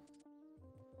do?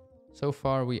 So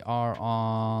far we are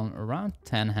on around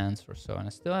 10 hands or so, and I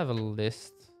still have a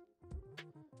list.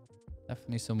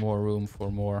 Definitely some more room for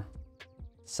more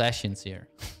sessions here.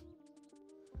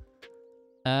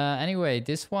 Anyway,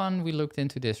 this one we looked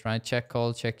into this, right? Check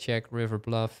call, check check, river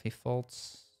bluff, he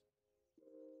folds.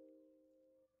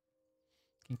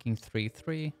 King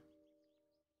 3-3.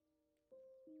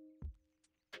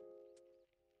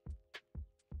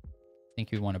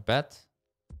 Think we want to bet.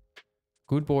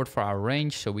 Good board for our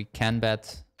range, so we can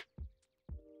bet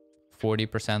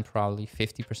 40% probably,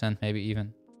 50% maybe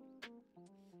even.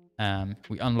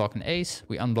 We unlock an ace,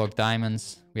 we unblock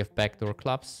diamonds, we have backdoor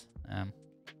clubs. I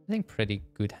think pretty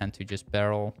good hand to just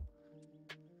barrel.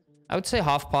 I would say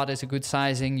half pot is a good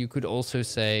sizing. You could also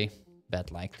say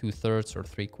bet like 2/3 or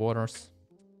 3/4.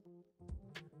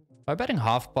 By betting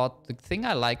half pot, the thing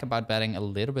I like about betting a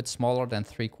little bit smaller than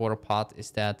 3/4 pot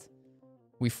is that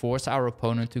we force our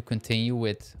opponent to continue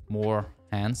with more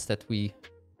hands that we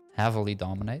heavily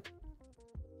dominate.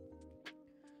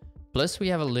 Plus, we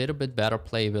have a little bit better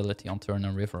playability on turn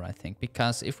and river, I think.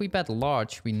 Because if we bet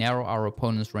large, we narrow our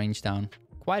opponent's range down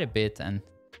quite a bit. And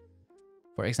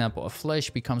for example, a flush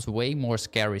becomes way more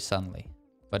scary suddenly.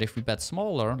 But if we bet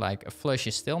smaller, like a flush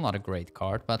is still not a great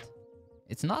card, but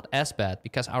it's not as bad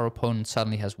because our opponent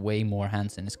suddenly has way more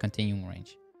hands in his continuing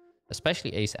range.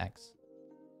 Especially ace X.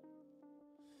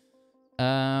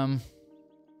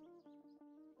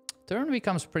 Turn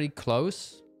becomes pretty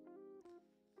close.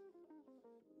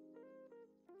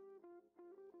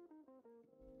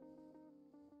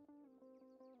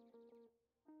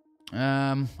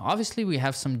 Obviously we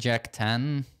have some Jack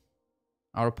 10.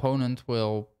 Our opponent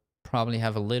will probably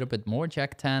have a little bit more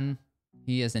Jack 10.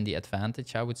 He is in the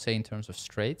advantage, I would say, in terms of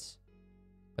straights.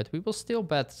 But we will still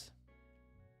bet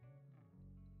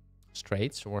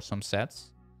straights or some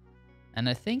sets. And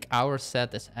I think our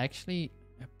set is actually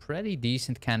a pretty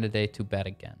decent candidate to bet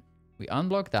again. We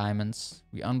unblock diamonds,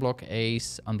 we unblock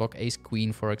ace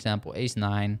queen, for example, ace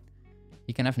 9.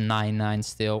 He can have 9-9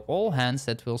 still. All hands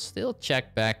that will still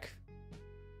check back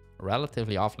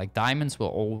relatively off. Like diamonds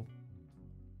will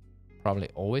probably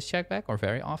always check back or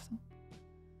very often.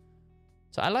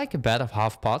 So I like a bet of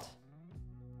half pot.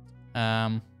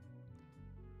 I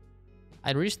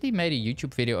recently made a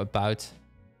YouTube video about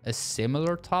a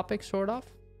similar topic, sort of,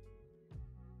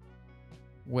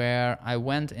 where I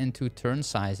went into turn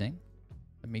sizing.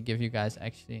 Let me give you guys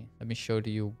let me show to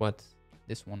you what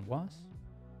this one was.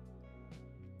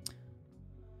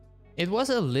 It was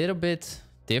a little bit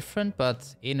different,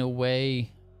 but in a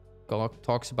way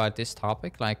talks about this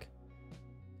topic. Like,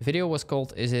 the video was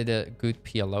called, "Is it a good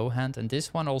PLO hand?" And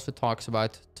this one also talks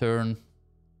about turn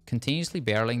continuously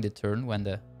barreling the turn. When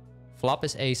the flop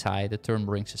is ace high, the turn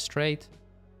brings a straight.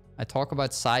 I talk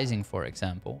about sizing, for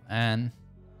example, and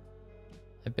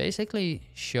I basically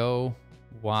show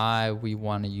why we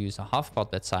want to use a half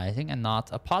pot bet sizing and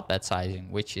not a pot bet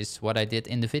sizing, which is what I did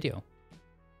in the video.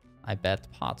 I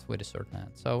bet pot with a certain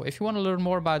hand. So if you want to learn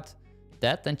more about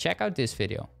that, then check out this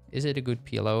video. Is it a good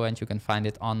PLO? And you can find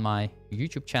it on my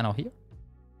YouTube channel here.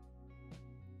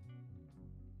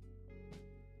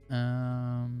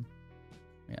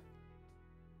 Yeah.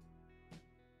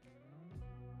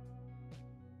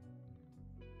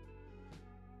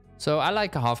 So I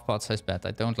like a half pot size bet.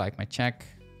 I don't like my check.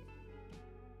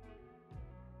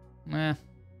 I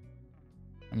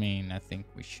mean, I think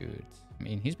we should. I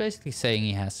mean, he's basically saying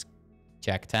he has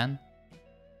Jack 10.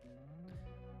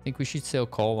 I think we should still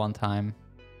call one time.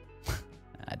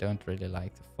 I don't really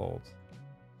like to fold.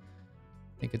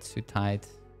 I think it's too tight.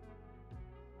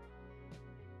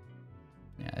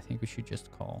 Yeah, I think we should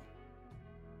just call.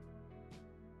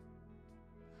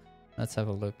 Let's have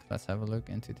a look. Let's have a look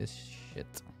into this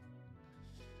shit.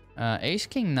 Ace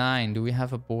King 9. Do we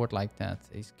have a board like that?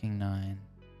 Ace King 9.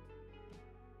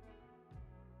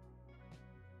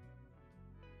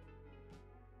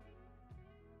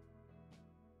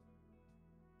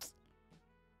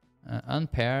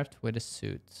 Unpaired with a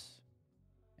suit.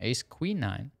 Ace Queen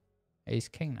 9. Ace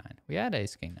King 9. We had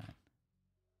Ace King 9.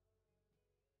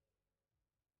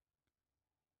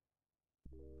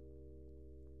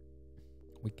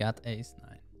 We got Ace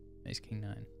 9. Ace King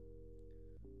 9.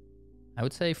 I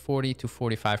would say 40 to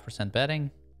 45%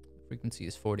 betting. Frequency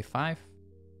is 45.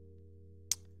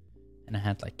 And a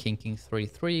hand like king, king,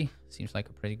 3-3. Seems like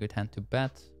a pretty good hand to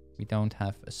bet. We don't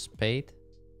have a spade.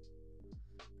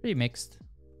 Pretty mixed.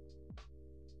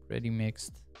 Pretty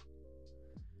mixed.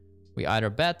 We either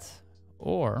bet,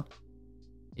 or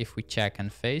if we check and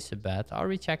face a bet, are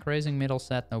we check raising middle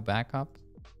set, no backup?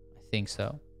 I think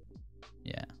so.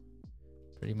 Yeah,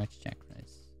 pretty much check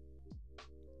raise.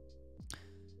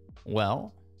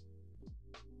 Well,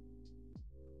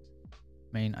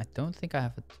 I mean, I don't think I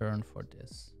have a turn for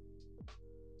this.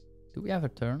 Do we have a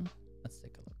turn? Let's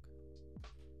take a look.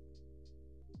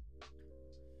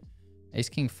 Ace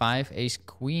king 5, ace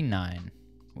queen 9.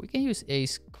 We can use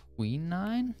ace queen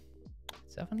 9.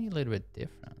 It's definitely a little bit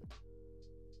different.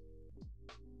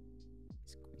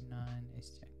 Ace queen 9,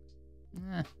 ace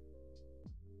jack.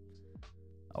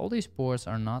 All these boards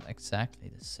are not exactly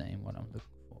the same what I'm looking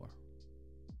for.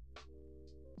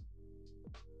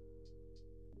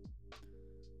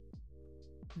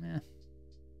 Meh.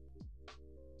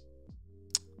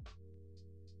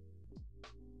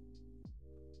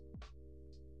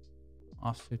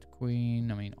 Offsuit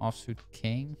queen, I mean offsuit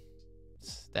king.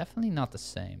 It's definitely not the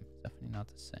same. Definitely not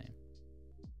the same.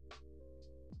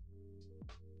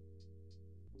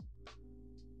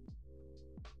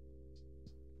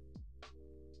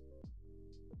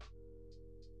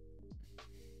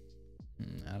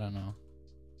 I don't know.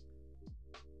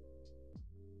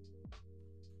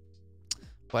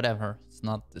 Whatever, it's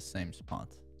not the same spot.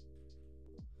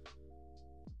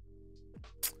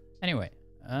 Anyway,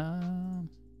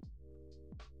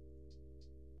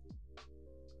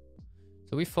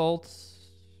 so we fold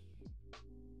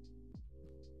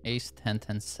ace 10,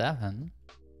 10, 7.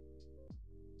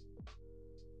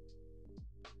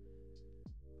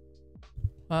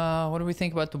 What do we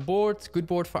think about the board? Good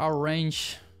board for our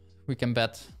range. We can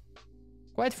bet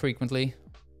quite frequently.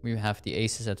 We have the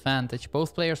aces advantage.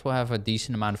 Both players will have a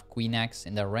decent amount of queen X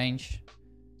in their range.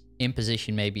 In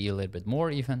position, maybe a little bit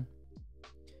more even.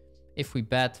 If we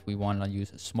bet, we want to use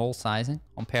a small sizing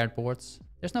on paired boards.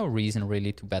 There's no reason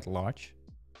really to bet large.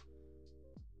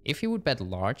 If you would bet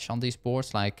large on these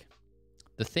boards, like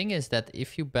the thing is that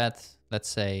if you bet, let's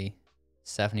say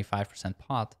 75%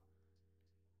 pot,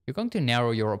 you're going to narrow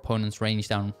your opponent's range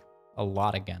down a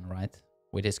lot again, right?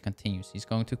 With his continues. He's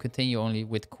going to continue only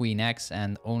with queen X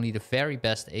and only the very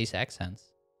best ace X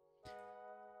hands.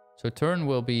 So turn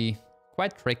will be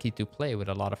quite tricky to play with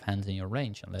a lot of hands in your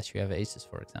range, unless you have aces,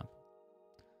 for example.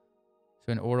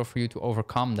 So in order for you to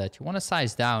overcome that, you want to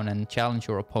size down and challenge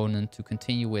your opponent to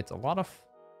continue with a lot of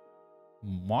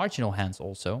marginal hands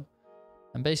also.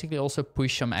 And basically also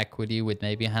push some equity with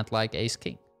maybe a hand like ace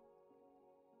king.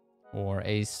 Or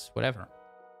ace whatever.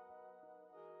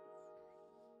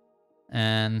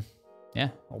 And yeah,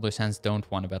 all those hands don't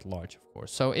want to bet large, of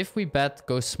course. So if we bet,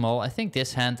 go small, I think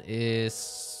this hand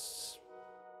is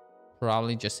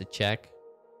probably just a check.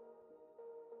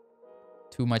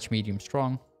 Too much medium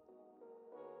strong.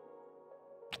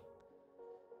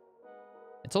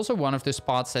 It's also one of the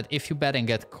spots that if you bet and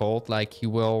get called, like you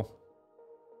will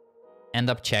end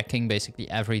up checking basically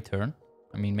every turn.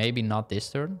 I mean, maybe not this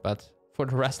turn, but for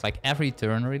the rest, like every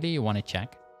turn really, you want to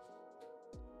check.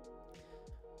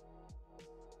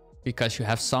 Because you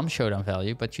have some showdown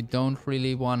value, but you don't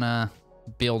really want to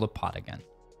build a pot again.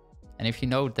 And if you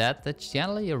know that, that's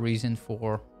generally a reason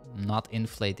for not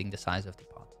inflating the size of the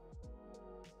pot.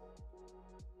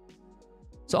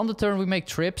 So on the turn, we make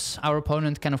trips. Our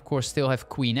opponent can, of course, still have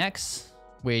queen X,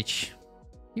 which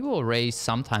he will raise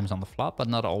sometimes on the flop, but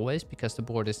not always, because the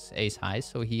board is ace high,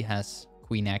 so he has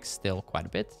queen X still quite a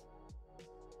bit.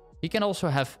 He can also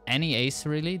have any ace,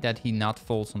 really, that he not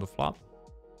folds on the flop.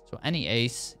 So any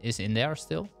ace is in there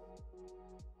still.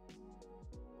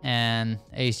 And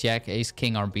ace jack, ace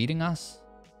king are beating us.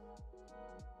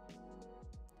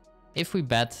 If we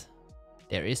bet,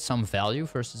 there is some value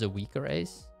versus a weaker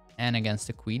ace. And against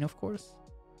the queen, of course.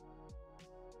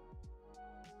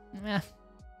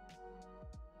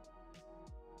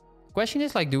 Question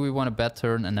is like, do we want to bet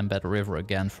turn and then bet river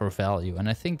again for value? And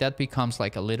I think that becomes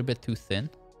like a little bit too thin.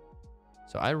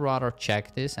 So I'd rather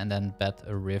check this and then bet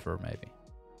a river maybe.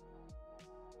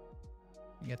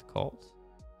 Get called.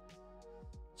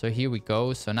 So here we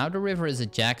go. So now the river is a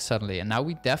jack suddenly, and now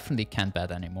we definitely can't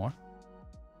bet anymore.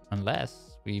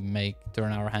 Unless we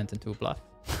turn our hand into a bluff.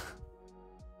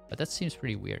 But that seems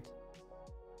pretty weird.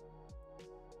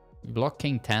 We block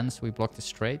king 10, so we block the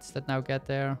straights that now get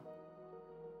there.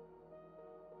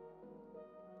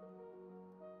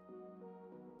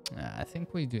 I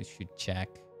think we should check.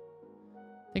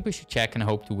 I think we should check and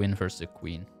hope to win versus the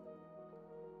queen.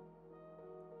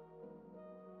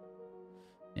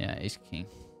 Yeah, ace king.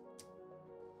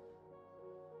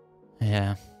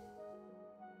 Yeah.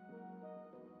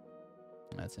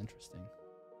 That's interesting.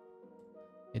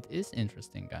 It is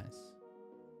interesting, guys.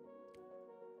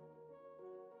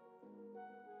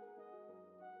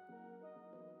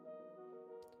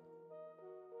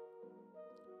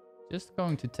 Just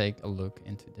going to take a look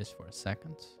into this for a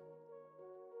second.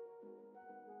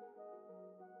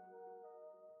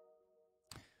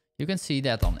 You can see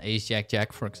that on Ace Jack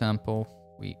Jack, for example,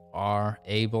 we are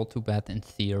able to bet in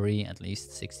theory at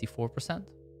least 64%.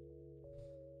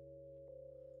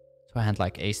 So a hand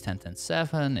like Ace 10 10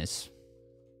 7 is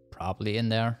probably in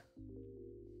there.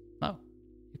 Oh,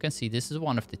 you can see this is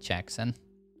one of the checks, and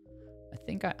I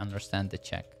think I understand the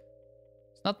check.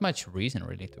 It's not much reason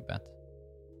really to bet.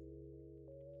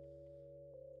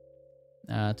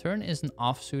 Turn is an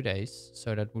offsuit ace,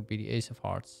 so that would be the ace of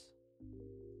hearts.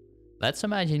 Let's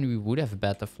imagine we would have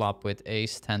bet the flop with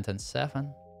ace 10 10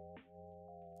 7.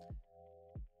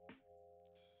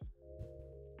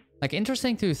 Like,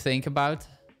 interesting to think about.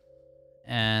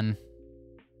 And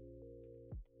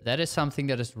that is something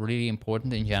that is really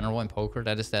important in general in poker.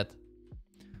 That is that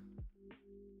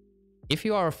if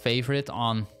you are a favorite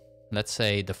on, let's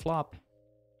say, the flop,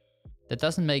 that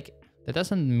doesn't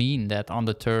mean that on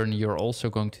the turn you're also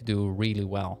going to do really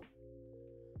well.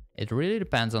 It really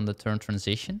depends on the turn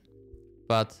transition,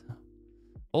 but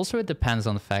also it depends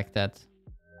on the fact that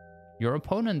your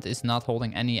opponent is not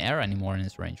holding any air anymore in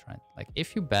his range, right? Like,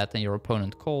 if you bet and your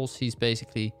opponent calls, he's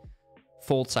basically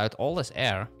folds out all his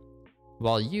air,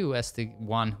 while you, as the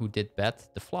one who did bet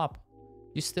the flop,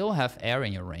 you still have air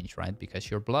in your range, right? Because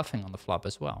you're bluffing on the flop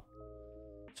as well.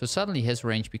 So suddenly his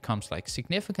range becomes like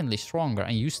significantly stronger,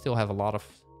 and you still have a lot of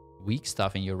weak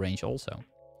stuff in your range also.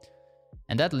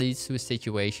 And that leads to a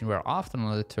situation where often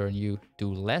on the turn you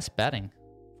do less betting.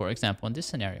 For example, in this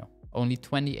scenario, only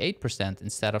 28%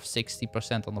 instead of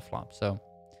 60% on the flop. So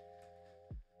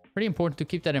pretty important to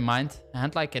keep that in mind. A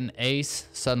hand like an ace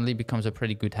suddenly becomes a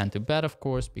pretty good hand to bet, of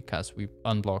course, because we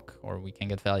unblock or we can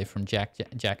get value from Jack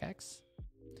X.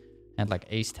 And like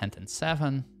ace 10 10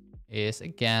 7 is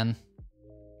again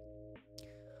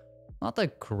not a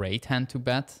great hand to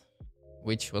bet,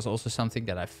 which was also something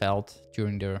that I felt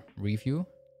during the review.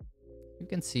 You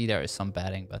can see there is some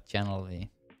betting, but generally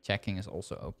checking is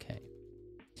also okay.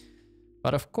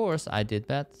 But of course I did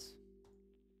bet.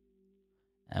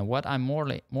 And what I'm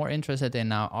more interested in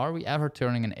now, are we ever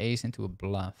turning an ace into a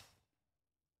bluff?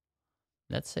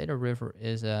 Let's say the river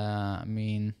is a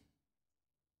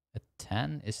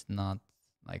 10 is not,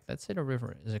 like, let's say the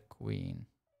river is a queen.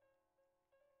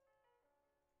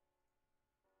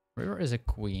 River is a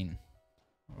queen.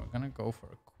 We're gonna go for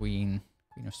a queen.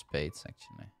 Queen of spades,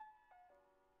 actually.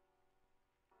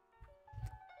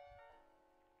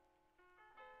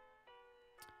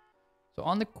 So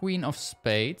on the queen of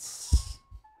spades,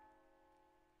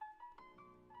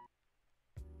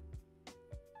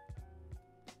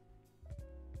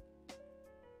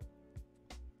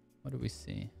 what do we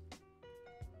see?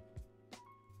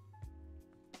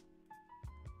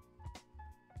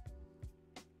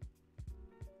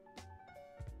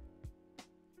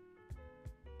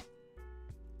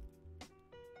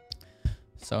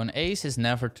 So an ace is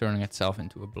never turning itself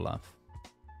into a bluff.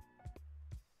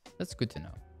 That's good to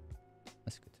know.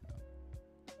 That's good to know.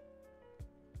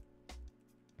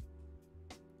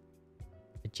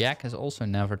 A jack is also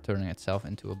never turning itself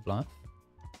into a bluff.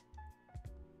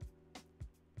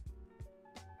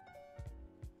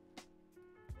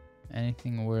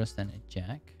 Anything worse than a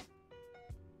jack?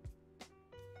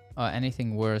 Oh,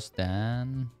 anything worse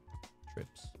than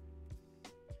trips.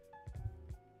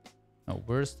 No,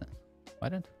 worse than... Why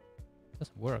don't... It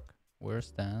doesn't work. Worse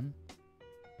than...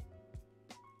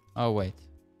 Oh, wait.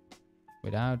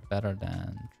 Without, better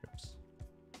than trips.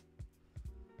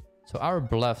 So our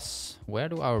bluffs. Where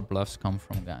do our bluffs come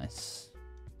from, guys?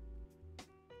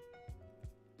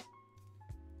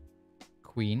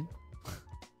 Queen.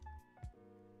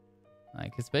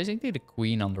 Like, it's basically the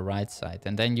queen on the right side.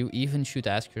 And then you even should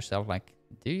ask yourself, like,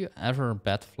 do you ever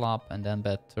bet flop and then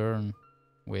bet turn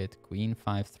with queen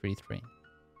 5-3-3?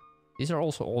 These are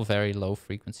also all very low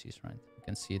frequencies, right? You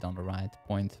can see it on the right,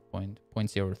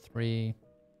 0.03.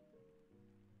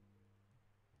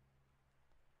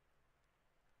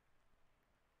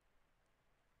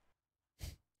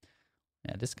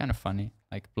 Yeah, this is kind of funny.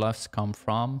 Like, bluffs come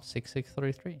from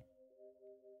 6-6-3-3.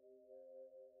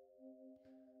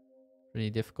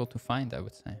 Pretty difficult to find, I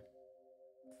would say.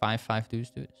 5-5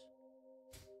 deuce.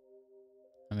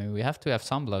 I mean, we have to have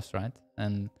some bluffs, right?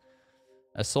 And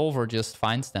a solver just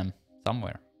finds them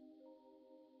somewhere,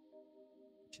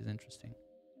 which is interesting.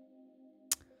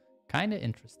 Kind of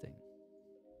interesting.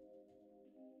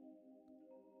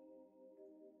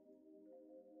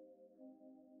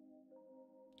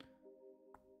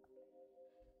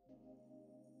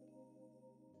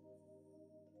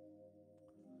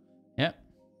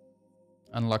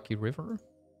 Unlucky river.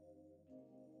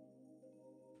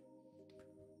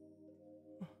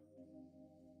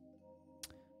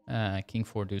 King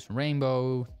 4 deuce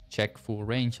rainbow. Check full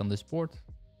range on this board.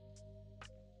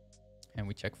 And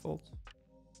we check fold.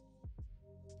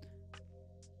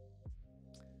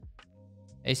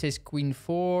 Ace ace queen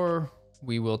 4.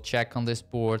 We will check on this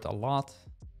board a lot.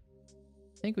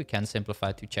 I think we can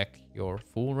simplify to check your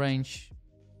full range.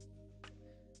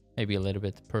 Maybe a little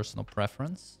bit personal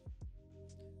preference.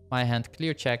 My hand,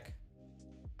 clear check.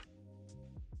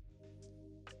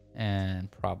 And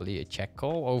probably a check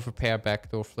call. Over pair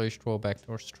backdoor, flush draw,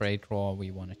 backdoor, straight draw.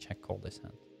 We want to check call this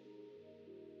hand.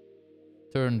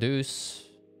 Turn deuce.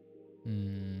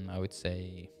 I would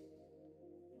say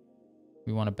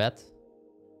we want to bet.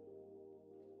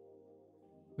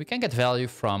 We can get value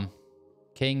from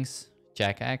kings,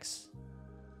 jack X.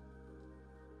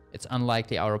 It's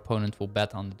unlikely our opponent will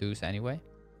bet on the deuce anyway.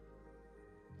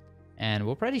 And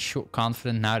we're pretty sure,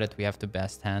 confident now that we have the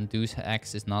best hand. Deuce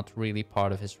X is not really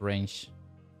part of his range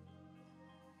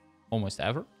almost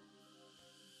ever.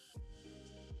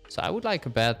 So I would like a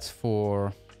bet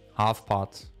for half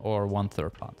pot or 1/3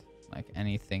 pot. Like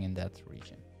anything in that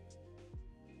region.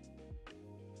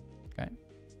 Okay,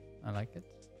 I like it.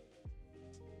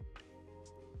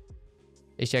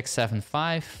 Ace-Jack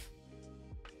 7-5.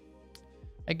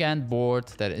 Again, board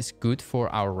that is good for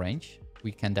our range.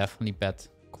 We can definitely bet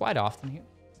quite often here.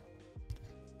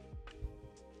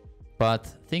 But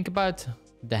think about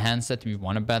the hands that we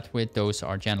want to bet with. Those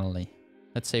are generally,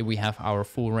 let's say we have our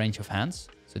full range of hands.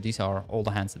 So these are all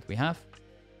the hands that we have.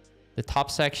 The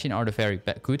top section are the very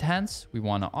good hands. We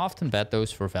want to often bet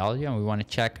those for value, and we want to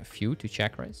check a few to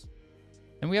check raise.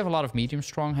 And we have a lot of medium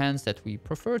strong hands that we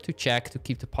prefer to check to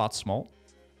keep the pot small.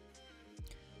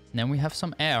 And then we have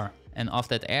some air, and of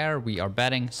that air we are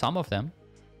betting some of them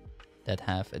that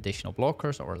have additional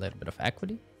blockers or a little bit of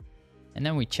equity. And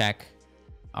then we check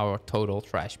our total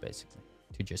trash basically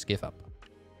to just give up.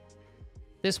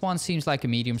 This one seems like a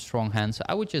medium strong hand, so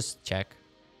I would just check.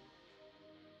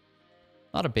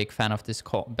 Not a big fan of this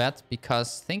call bet,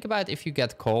 because think about if you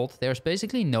get called, there's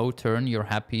basically no turn you're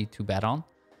happy to bet on.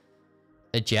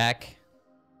 A jack,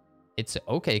 it's an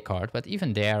okay card, but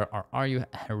even there, are you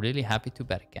really happy to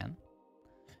bet again?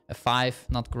 A 5,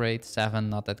 not great. 7,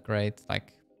 not that great.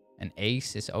 Like an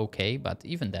ace is okay, but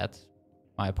even that,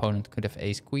 my opponent could have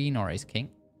ace queen or ace king.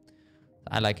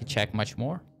 I like a check much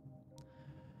more.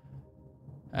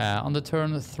 On the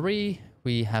turn 3,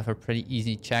 we have a pretty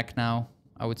easy check now,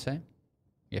 I would say.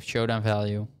 We have showdown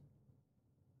value.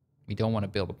 We don't want to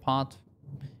build a pot.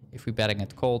 If we're betting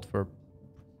at cold, we're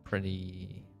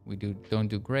pretty... We don't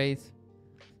do great.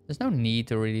 There's no need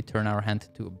to really turn our hand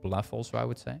into a bluff also, I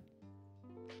would say.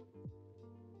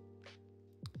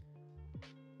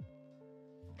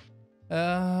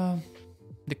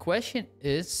 The question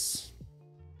is...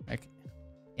 like,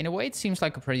 in a way, it seems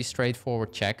like a pretty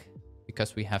straightforward check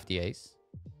because we have the ace.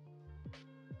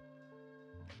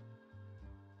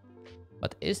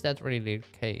 But is that really the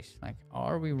case? Like,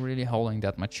 are we really holding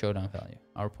that much showdown value?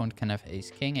 Our opponent can have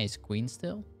ace king, ace queen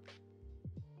still.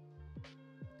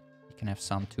 He can have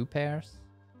some 2 pairs.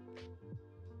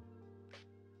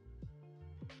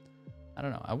 I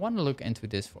don't know. I want to look into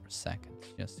this for a second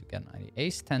just to get an idea.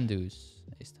 Ace 10 deuce.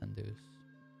 Ace 10 deuce.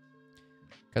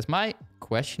 Because my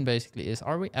question basically is,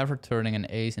 are we ever turning an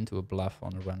ace into a bluff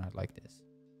on a run out like this?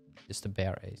 Just a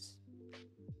bare ace.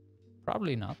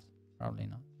 Probably not. Probably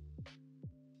not.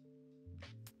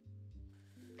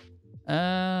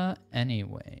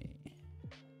 Anyway.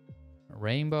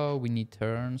 Rainbow, we need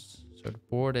turns. So the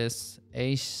board is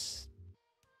ace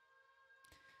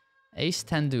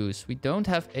 10 deuce. We don't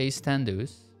have ace 10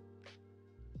 deuce.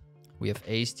 We have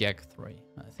ace jack 3.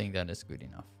 I think that is good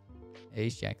enough.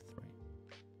 Ace jack 3.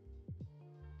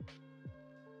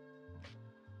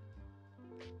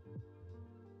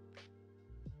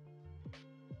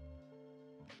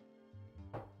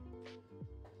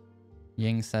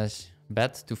 Ying says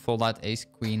bet to fold out ace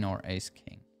queen or ace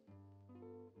king.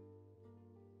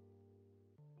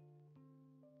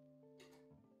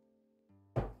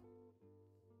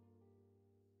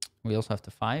 We also have the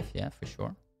 5, yeah, for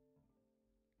sure.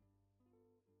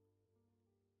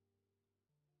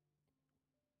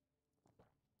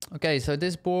 Okay, so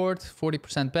this board,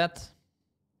 40% bet.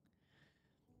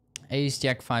 Ace,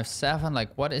 jack, 5, 7.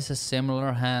 Like, what is a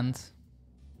similar hand?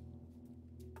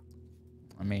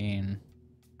 I mean...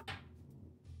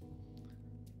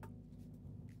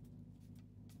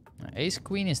 Ace,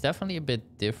 queen is definitely a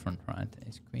bit different, right?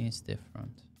 Ace, queen is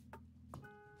different.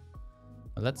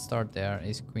 Let's start there.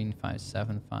 Ace queen 5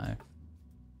 7 5.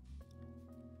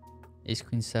 Ace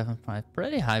queen 7 5.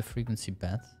 Pretty high frequency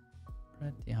bet.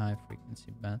 Pretty high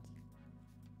frequency bet.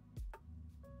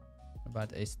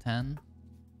 About ace 10.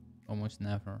 Almost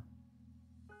never.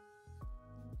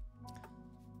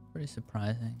 Pretty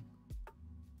surprising.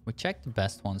 We check the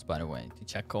best ones, by the way, to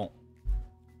check call.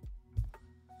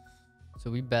 So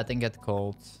we bet and get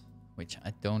called, which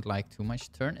I don't like too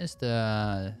much. Turn is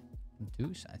the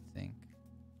deuce, I think.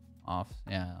 Off,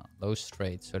 yeah, low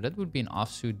straight. So that would be an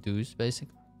offsuit deuce,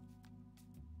 basically.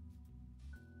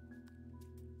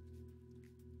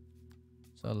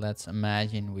 So let's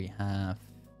imagine we have...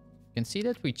 You can see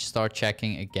that we start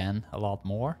checking again a lot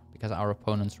more because our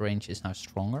opponent's range is now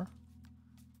stronger.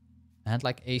 I had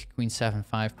like ace queen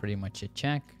 7-5, pretty much a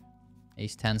check.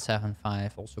 Ace 10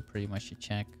 7-5, also pretty much a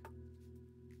check.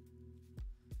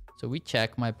 So we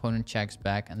check, my opponent checks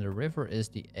back, and the river is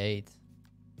the 8.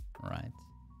 Right.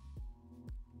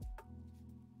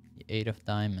 The 8 of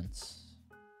diamonds.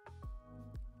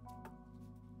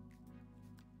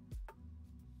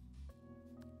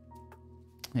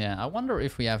 Yeah, I wonder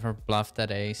if we ever bluffed that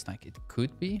ace. Like, it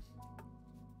could be.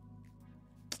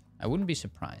 I wouldn't be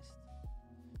surprised.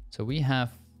 So we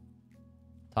have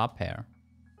top pair.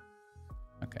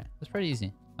 Okay, that's pretty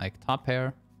easy. Like, top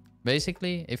pair.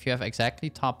 Basically, if you have exactly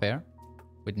top pair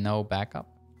with no backup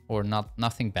or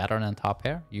nothing better than top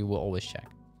pair, you will always check.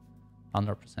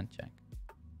 100% check.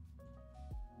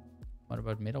 What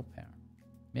about middle pair?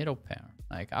 Middle pair.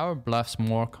 Like, our bluffs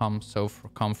more come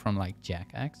from like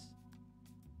Jack X.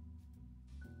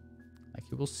 Like,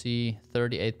 you will see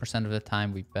 38% of the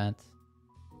time we bet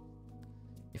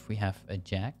if we have a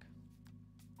jack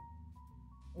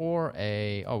or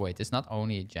a... Oh, wait, it's not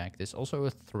only a jack. There's also a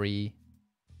 3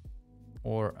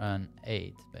 or an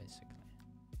 8, basically.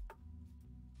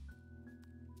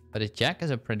 But a jack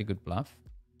is a pretty good bluff.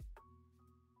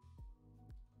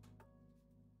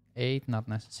 8, not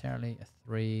necessarily. A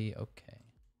 3, okay.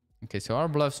 Okay, so our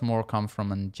bluffs more come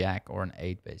from a jack or an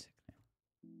 8, basically.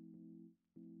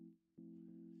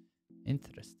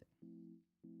 Interesting.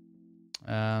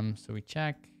 So we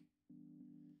check.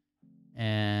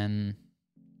 And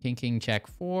king, jack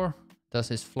 4. Does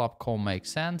his flop call make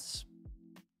sense?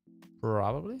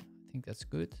 Probably. I think that's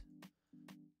good.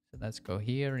 So let's go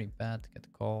here. He bet,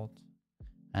 get called.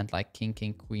 And like king,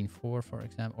 queen 4, for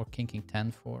example. Or king,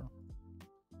 10, 4.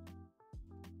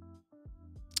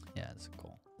 Yeah, that's a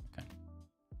call. Okay.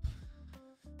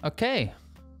 Okay.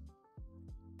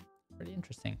 Pretty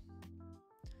interesting.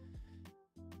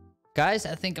 Guys,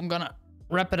 I think I'm gonna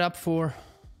wrap it up for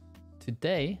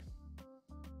today.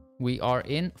 We are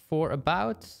in for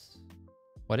about,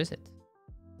 what is it?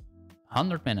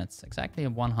 100 minutes, exactly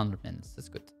 100 minutes. That's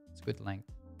good. It's good length.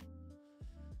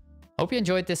 Hope you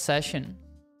enjoyed this session.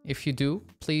 If you do,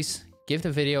 please give the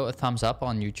video a thumbs up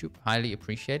on YouTube. Highly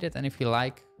appreciate it. And if you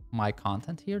like my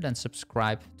content here, then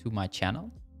subscribe to my channel.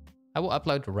 I will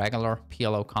upload regular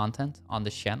PLO content on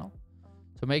this channel.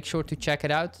 So make sure to check it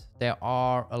out. There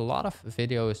are a lot of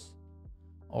videos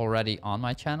already on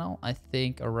my channel. I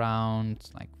think around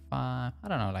like I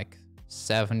don't know, like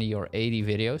 70 or 80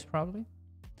 videos probably.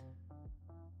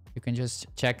 You can just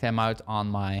check them out on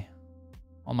my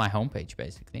homepage,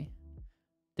 basically.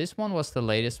 This one was the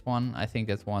latest one. I think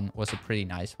that one was a pretty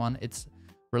nice one. It's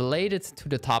related to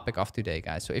the topic of today,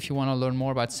 guys. So if you want to learn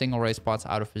more about single raise spots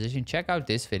out of position, check out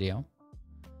this video.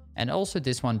 And also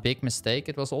this one, big mistake.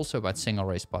 It was also about single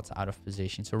raise spots out of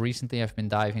position. So recently I've been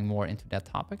diving more into that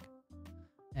topic.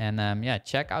 And yeah,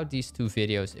 check out these 2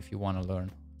 videos if you want to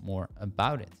learn more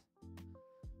about it.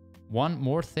 One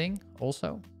more thing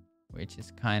also, which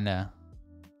is kind of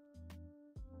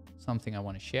something I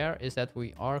want to share, is that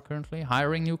we are currently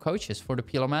hiring new coaches for the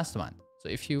PLO Mastermind. So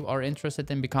if you are interested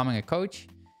in becoming a coach,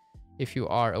 if you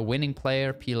are a winning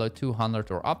player, PLO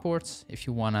 200 or upwards, if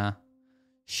you want to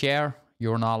share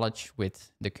your knowledge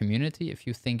with the community, if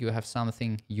you think you have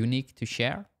something unique to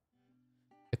share,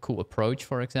 a cool approach,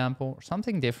 for example, or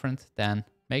something different, then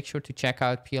make sure to check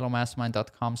out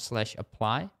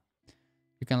plmastermind.com/apply.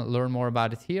 You can learn more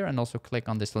about it here and also click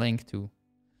on this link to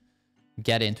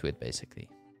get into it, basically.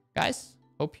 Guys,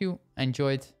 hope you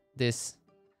enjoyed this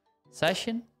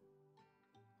session.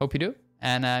 Hope you do.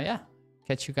 And yeah,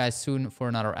 catch you guys soon for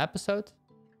another episode.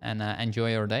 And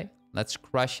enjoy your day. Let's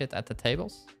crush it at the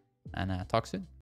tables. And talk soon.